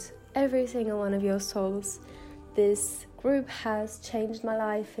towards every single one of your souls. This group has changed my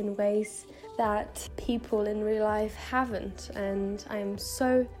life in ways that people in real life haven't, and I'm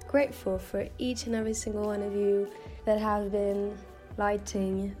so grateful for each and every single one of you that have been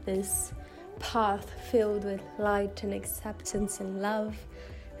lighting this path filled with light and acceptance and love,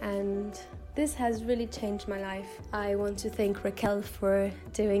 and this has really changed my life. I want to thank Raquel for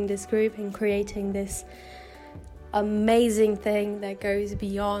doing this group and creating this amazing thing that goes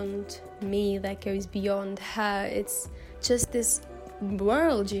beyond me, that goes beyond her. It's just this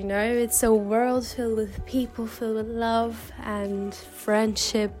world, you know, it's a world filled with people, filled with love and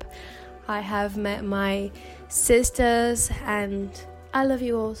friendship. I have met my sisters, and I love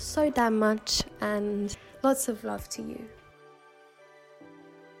you all so damn much, and lots of love to you.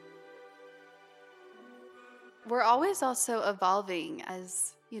 We're always also evolving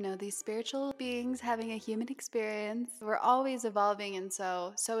as, you know, these spiritual beings having a human experience. We're always evolving, and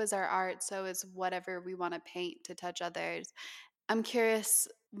so is our art, so is whatever we want to paint to touch others. I'm curious,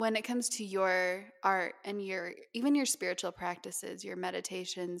 when it comes to your art and even your spiritual practices, your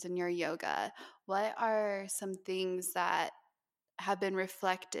meditations and your yoga, what are some things that have been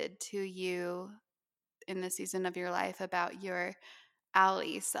reflected to you in the season of your life about your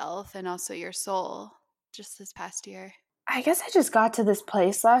ally self and also your soul just this past year? I guess I just got to this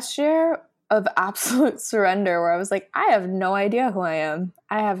place last year of absolute surrender where I was like, I have no idea who I am.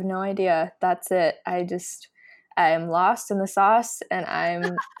 I have no idea. That's it. I am lost in the sauce, and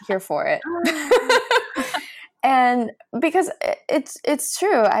I'm here for it. And because it's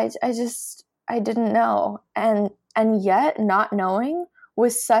true, I didn't know, and yet not knowing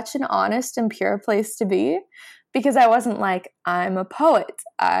was such an honest and pure place to be, because I wasn't like, I'm a poet,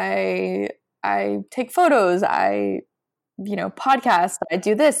 I take photos, I podcast, I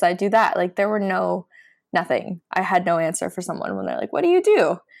do this, I do that. Like, there were nothing. I had no answer for someone when they're like, what do you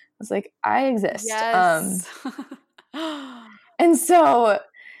do? I was like, I exist. Yes. And so,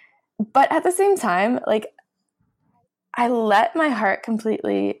 but at the same time, like, I let my heart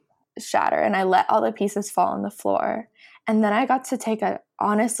completely shatter, and I let all the pieces fall on the floor. And then I got to take an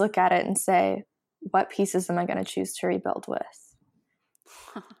honest look at it and say, what pieces am I going to choose to rebuild with?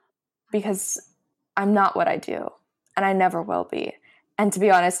 Because I'm not what I do, and I never will be. And to be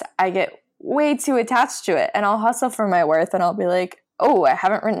honest, I get way too attached to it, and I'll hustle for my worth, and I'll be like, oh, I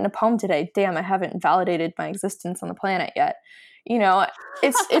haven't written a poem today. Damn, I haven't validated my existence on the planet yet. You know,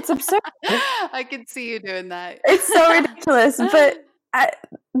 it's absurd. I could see you doing that. It's so ridiculous. But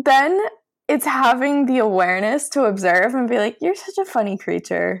then it's having the awareness to observe and be like, you're such a funny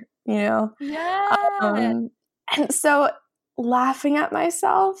creature, you know? Yeah. And so laughing at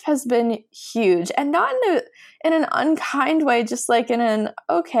myself has been huge, and not in an unkind way, just like in an,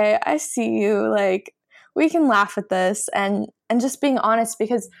 okay, I see you, like, we can laugh at this, and just being honest,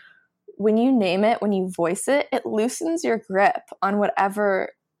 because when you name it, when you voice it, it loosens your grip on whatever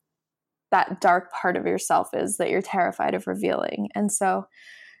that dark part of yourself is that you're terrified of revealing. And so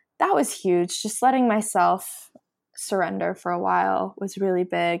that was huge. Just letting myself surrender for a while was really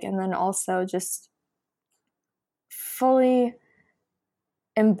big. And then also just fully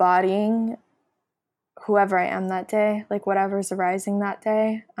embodying whoever I am that day, like whatever's arising that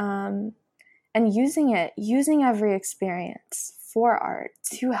day, and using every experience for art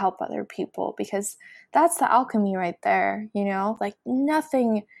to help other people, because that's the alchemy right there, you know? Like,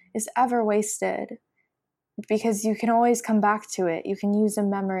 nothing is ever wasted, because you can always come back to it. You can use a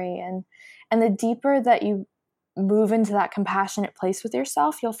memory, and the deeper that you move into that compassionate place with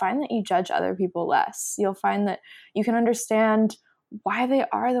yourself, you'll find that you judge other people less. You'll find that you can understand why they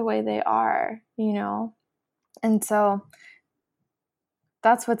are the way they are, you know? And so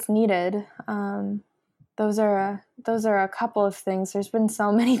that's what's needed. Those are a couple of things. There's been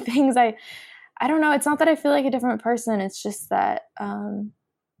so many things. I don't know. It's not that I feel like a different person. It's just that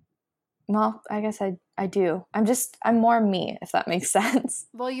well, I guess I do. I'm more me, if that makes sense.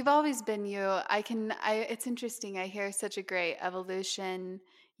 Well, you've always been you. It's interesting. I hear such a great evolution,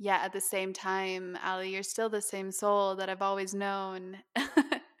 yet at the same time, Allie, you're still the same soul that I've always known.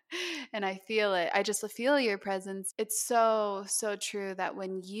 And I feel it. I just feel your presence. It's so, so true that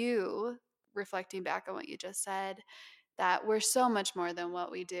when you, reflecting back on what you just said, that we're so much more than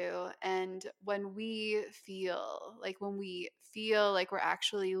what we do. And when we feel like we're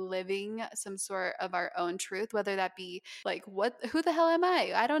actually living some sort of our own truth, whether that be like, who the hell am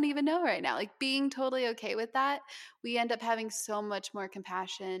I don't even know right now, like being totally okay with that, we end up having so much more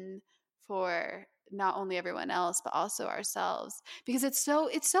compassion for not only everyone else but also ourselves, because it's so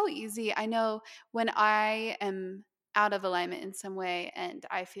easy. I know when I am out of alignment in some way and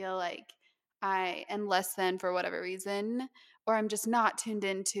I feel like I am less than for whatever reason, or I'm just not tuned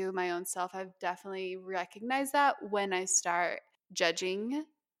into my own self. I've definitely recognized that when I start judging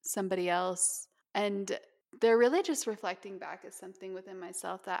somebody else, and they're really just reflecting back as something within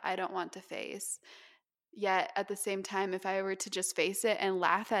myself that I don't want to face. Yet at the same time, if I were to just face it and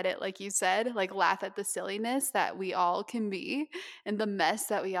laugh at it, like you said, like laugh at the silliness that we all can be and the mess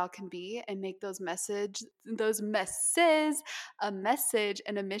that we all can be, and make those messes a message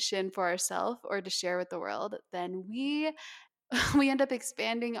and a mission for ourselves or to share with the world, then we we end up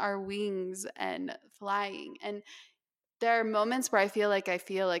expanding our wings and flying. And there are moments where I feel like I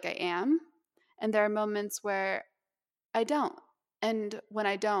am, and there are moments where I don't. And when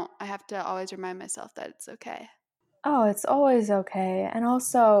I don't, I have to always remind myself that it's okay. Oh, it's always okay. And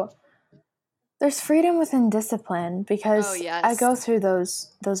also, there's freedom within discipline, because Oh, yes. I go through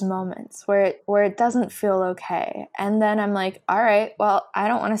those moments where it doesn't feel okay. And then I'm like, all right, well, I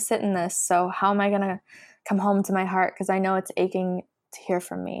don't want to sit in this. So how am I going to come home to my heart? Because I know it's aching to hear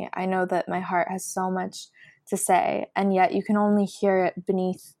from me. I know that my heart has so much to say, and yet you can only hear it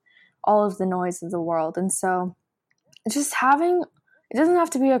beneath all of the noise of the world. And so just having, it doesn't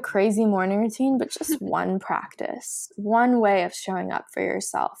have to be a crazy morning routine, but just one practice, one way of showing up for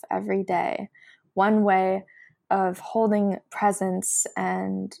yourself every day, one way of holding presence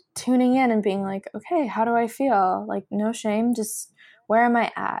and tuning in and being like, okay, how do I feel? Like, no shame, just where am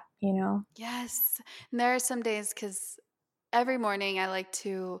I at, you know? Yes. And there are some days, because every morning I like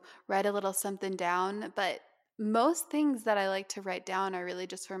to write a little something down, but most things that I like to write down are really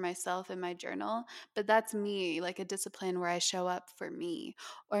just for myself in my journal. But that's me, like a discipline where I show up for me,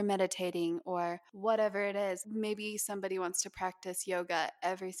 or meditating, or whatever it is. Maybe somebody wants to practice yoga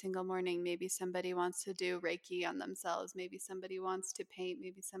every single morning. Maybe somebody wants to do Reiki on themselves. Maybe somebody wants to paint.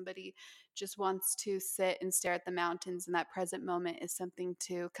 Maybe somebody just wants to sit and stare at the mountains. And that present moment is something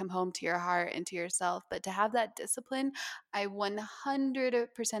to come home to your heart and to yourself. But to have that discipline, I 100%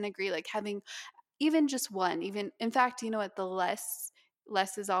 agree. Like having even just one, even in fact, you know what, the less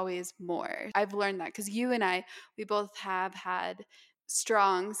is always more. I've learned that because you and I, we both have had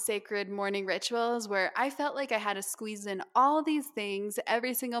strong sacred morning rituals where I felt like I had to squeeze in all these things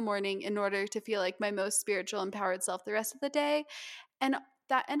every single morning in order to feel like my most spiritual, empowered self the rest of the day. And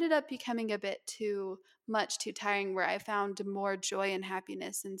that ended up becoming a bit too much, too tiring, where I found more joy and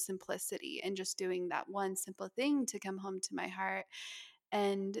happiness and simplicity in just doing that one simple thing to come home to my heart.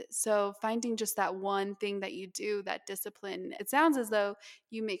 And so finding just that one thing that you do, that discipline, it sounds as though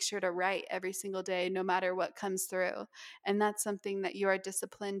you make sure to write every single day, no matter what comes through. And that's something that you are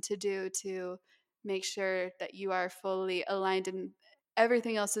disciplined to do, to make sure that you are fully aligned and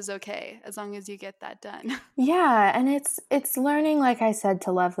everything else is okay as long as you get that done. Yeah, and it's learning, like I said,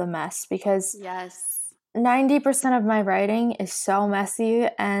 to love the mess, because Yes. 90% of my writing is so messy,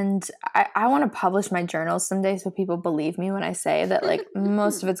 and I want to publish my journals someday so people believe me when I say that, like,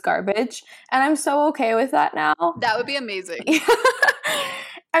 most of it's garbage, and I'm so okay with that now. That would be amazing.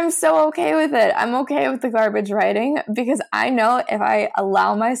 I'm so okay with it. I'm okay with the garbage writing, because I know if I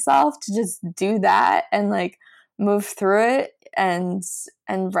allow myself to just do that and like move through it and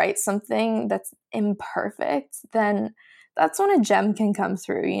write something that's imperfect, then that's when a gem can come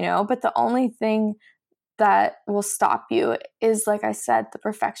through, you know? But the only thing that will stop you is, like I said, the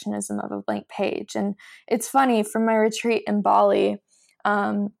perfectionism of a blank page. And it's funny, from my retreat in Bali,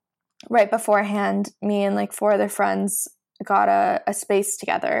 right beforehand, me and like 4 other friends got a space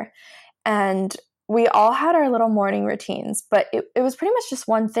together, and we all had our little morning routines, but it was pretty much just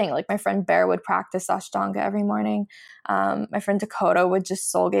one thing. Like, my friend Bear would practice Ashtanga every morning. My friend Dakota would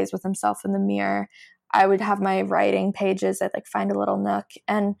just soul gaze with himself in the mirror. I would have my writing pages. I'd like find a little nook,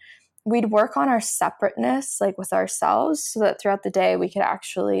 and we'd work on our separateness, like with ourselves, so that throughout the day we could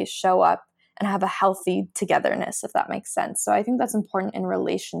actually show up and have a healthy togetherness, if that makes sense. So I think that's important in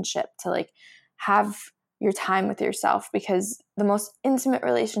relationship, to like have your time with yourself, because the most intimate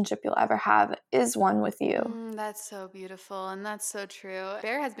relationship you'll ever have is one with you. That's so beautiful, and that's so true.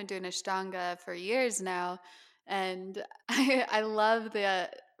 Bear has been doing Ashtanga for years now, and I love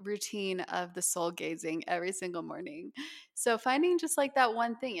the routine of the soul gazing every single morning. So finding just like that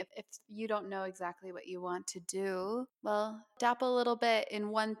one thing, if you don't know exactly what you want to do, well, dabble a little bit in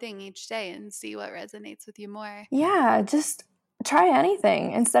one thing each day and see what resonates with you more. Yeah, just try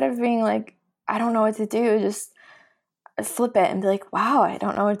anything. Instead of being like, I don't know what to do, just flip it and be like, wow, I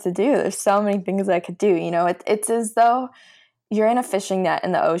don't know what to do. There's so many things I could do. It's as though you're in a fishing net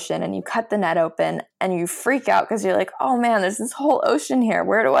in the ocean and you cut the net open and you freak out because you're like, oh man, there's this whole ocean here.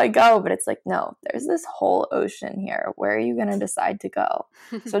 Where do I go? But it's like, no, there's this whole ocean here. Where are you going to decide to go?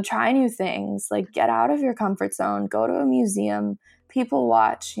 So try new things, like get out of your comfort zone, go to a museum, people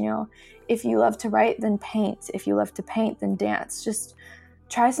watch, if you love to write, then paint. If you love to paint, then dance. Just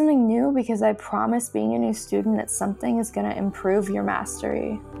try something new, because I promise being a new student at something is going to improve your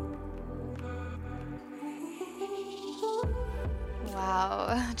mastery.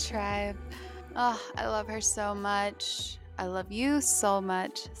 Wow, Tribe. Oh, I love her so much. I love you so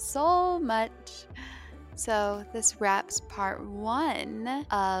much, so much. So this wraps part 1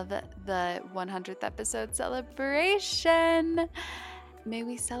 of the 100th episode celebration. May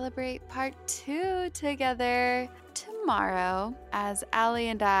we celebrate part 2 together tomorrow, as Allie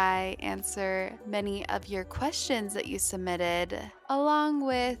and I answer many of your questions that you submitted, along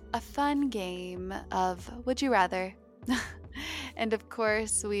with a fun game of Would You Rather? And of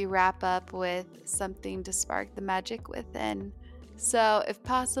course, we wrap up with something to spark the magic within. So if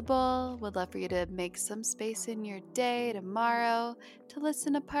possible, would love for you to make some space in your day tomorrow to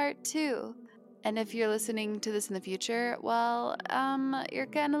listen to part 2. And if you're listening to this in the future, well, you're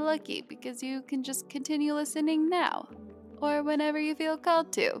kind of lucky, because you can just continue listening now or whenever you feel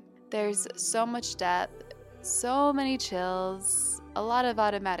called to. There's so much depth, so many chills, a lot of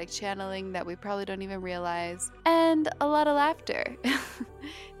automatic channeling that we probably don't even realize, and a lot of laughter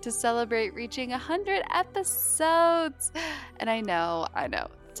to celebrate reaching 100 episodes. And I know.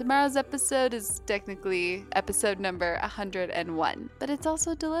 Tomorrow's episode is technically episode number 101, but it's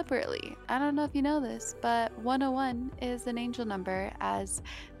also deliberately. I don't know if you know this, but 101 is an angel number, as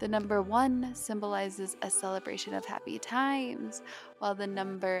the number 1 symbolizes a celebration of happy times, while the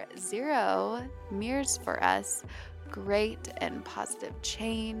number 0 mirrors for us great and positive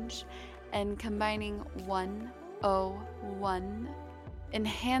change, and combining 101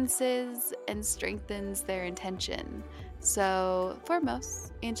 enhances and strengthens their intention. So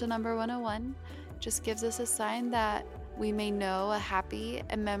foremost, angel number 101 just gives us a sign that we may know a happy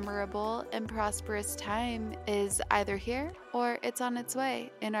and memorable and prosperous time is either here or it's on its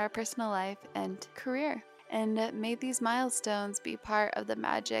way in our personal life and career. And may these milestones be part of the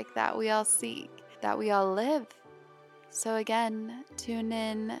magic that we all seek, that we all live. So again, tune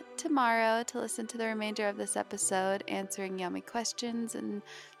in tomorrow to listen to the remainder of this episode, answering yummy questions and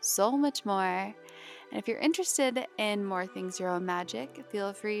so much more. And if you're interested in more Things Your Own Magic,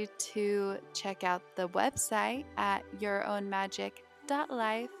 feel free to check out the website at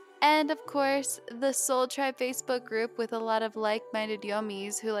yourownmagic.life. And of course, the Soul Tribe Facebook group with a lot of like-minded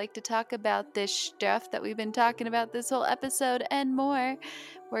yomis who like to talk about this stuff that we've been talking about this whole episode and more,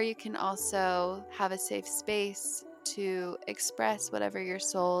 where you can also have a safe space to express whatever your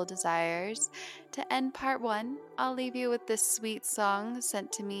soul desires. To end part 1, I'll leave you with this sweet song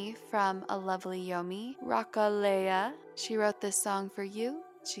sent to me from a lovely yomi, Rakalea. She wrote this song for you,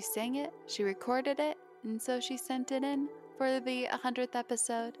 she sang it, she recorded it, and so she sent it in for the 100th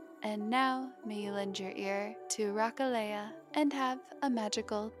episode. And now, may you lend your ear to Rakalea and have a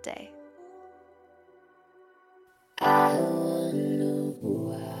magical day. I wanna know who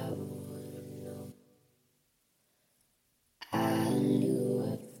I knew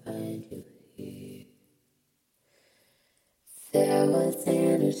I'd find you here. There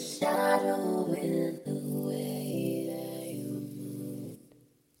wasn't a shadow in the way that you moved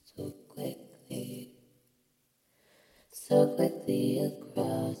so quickly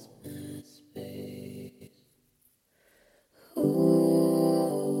across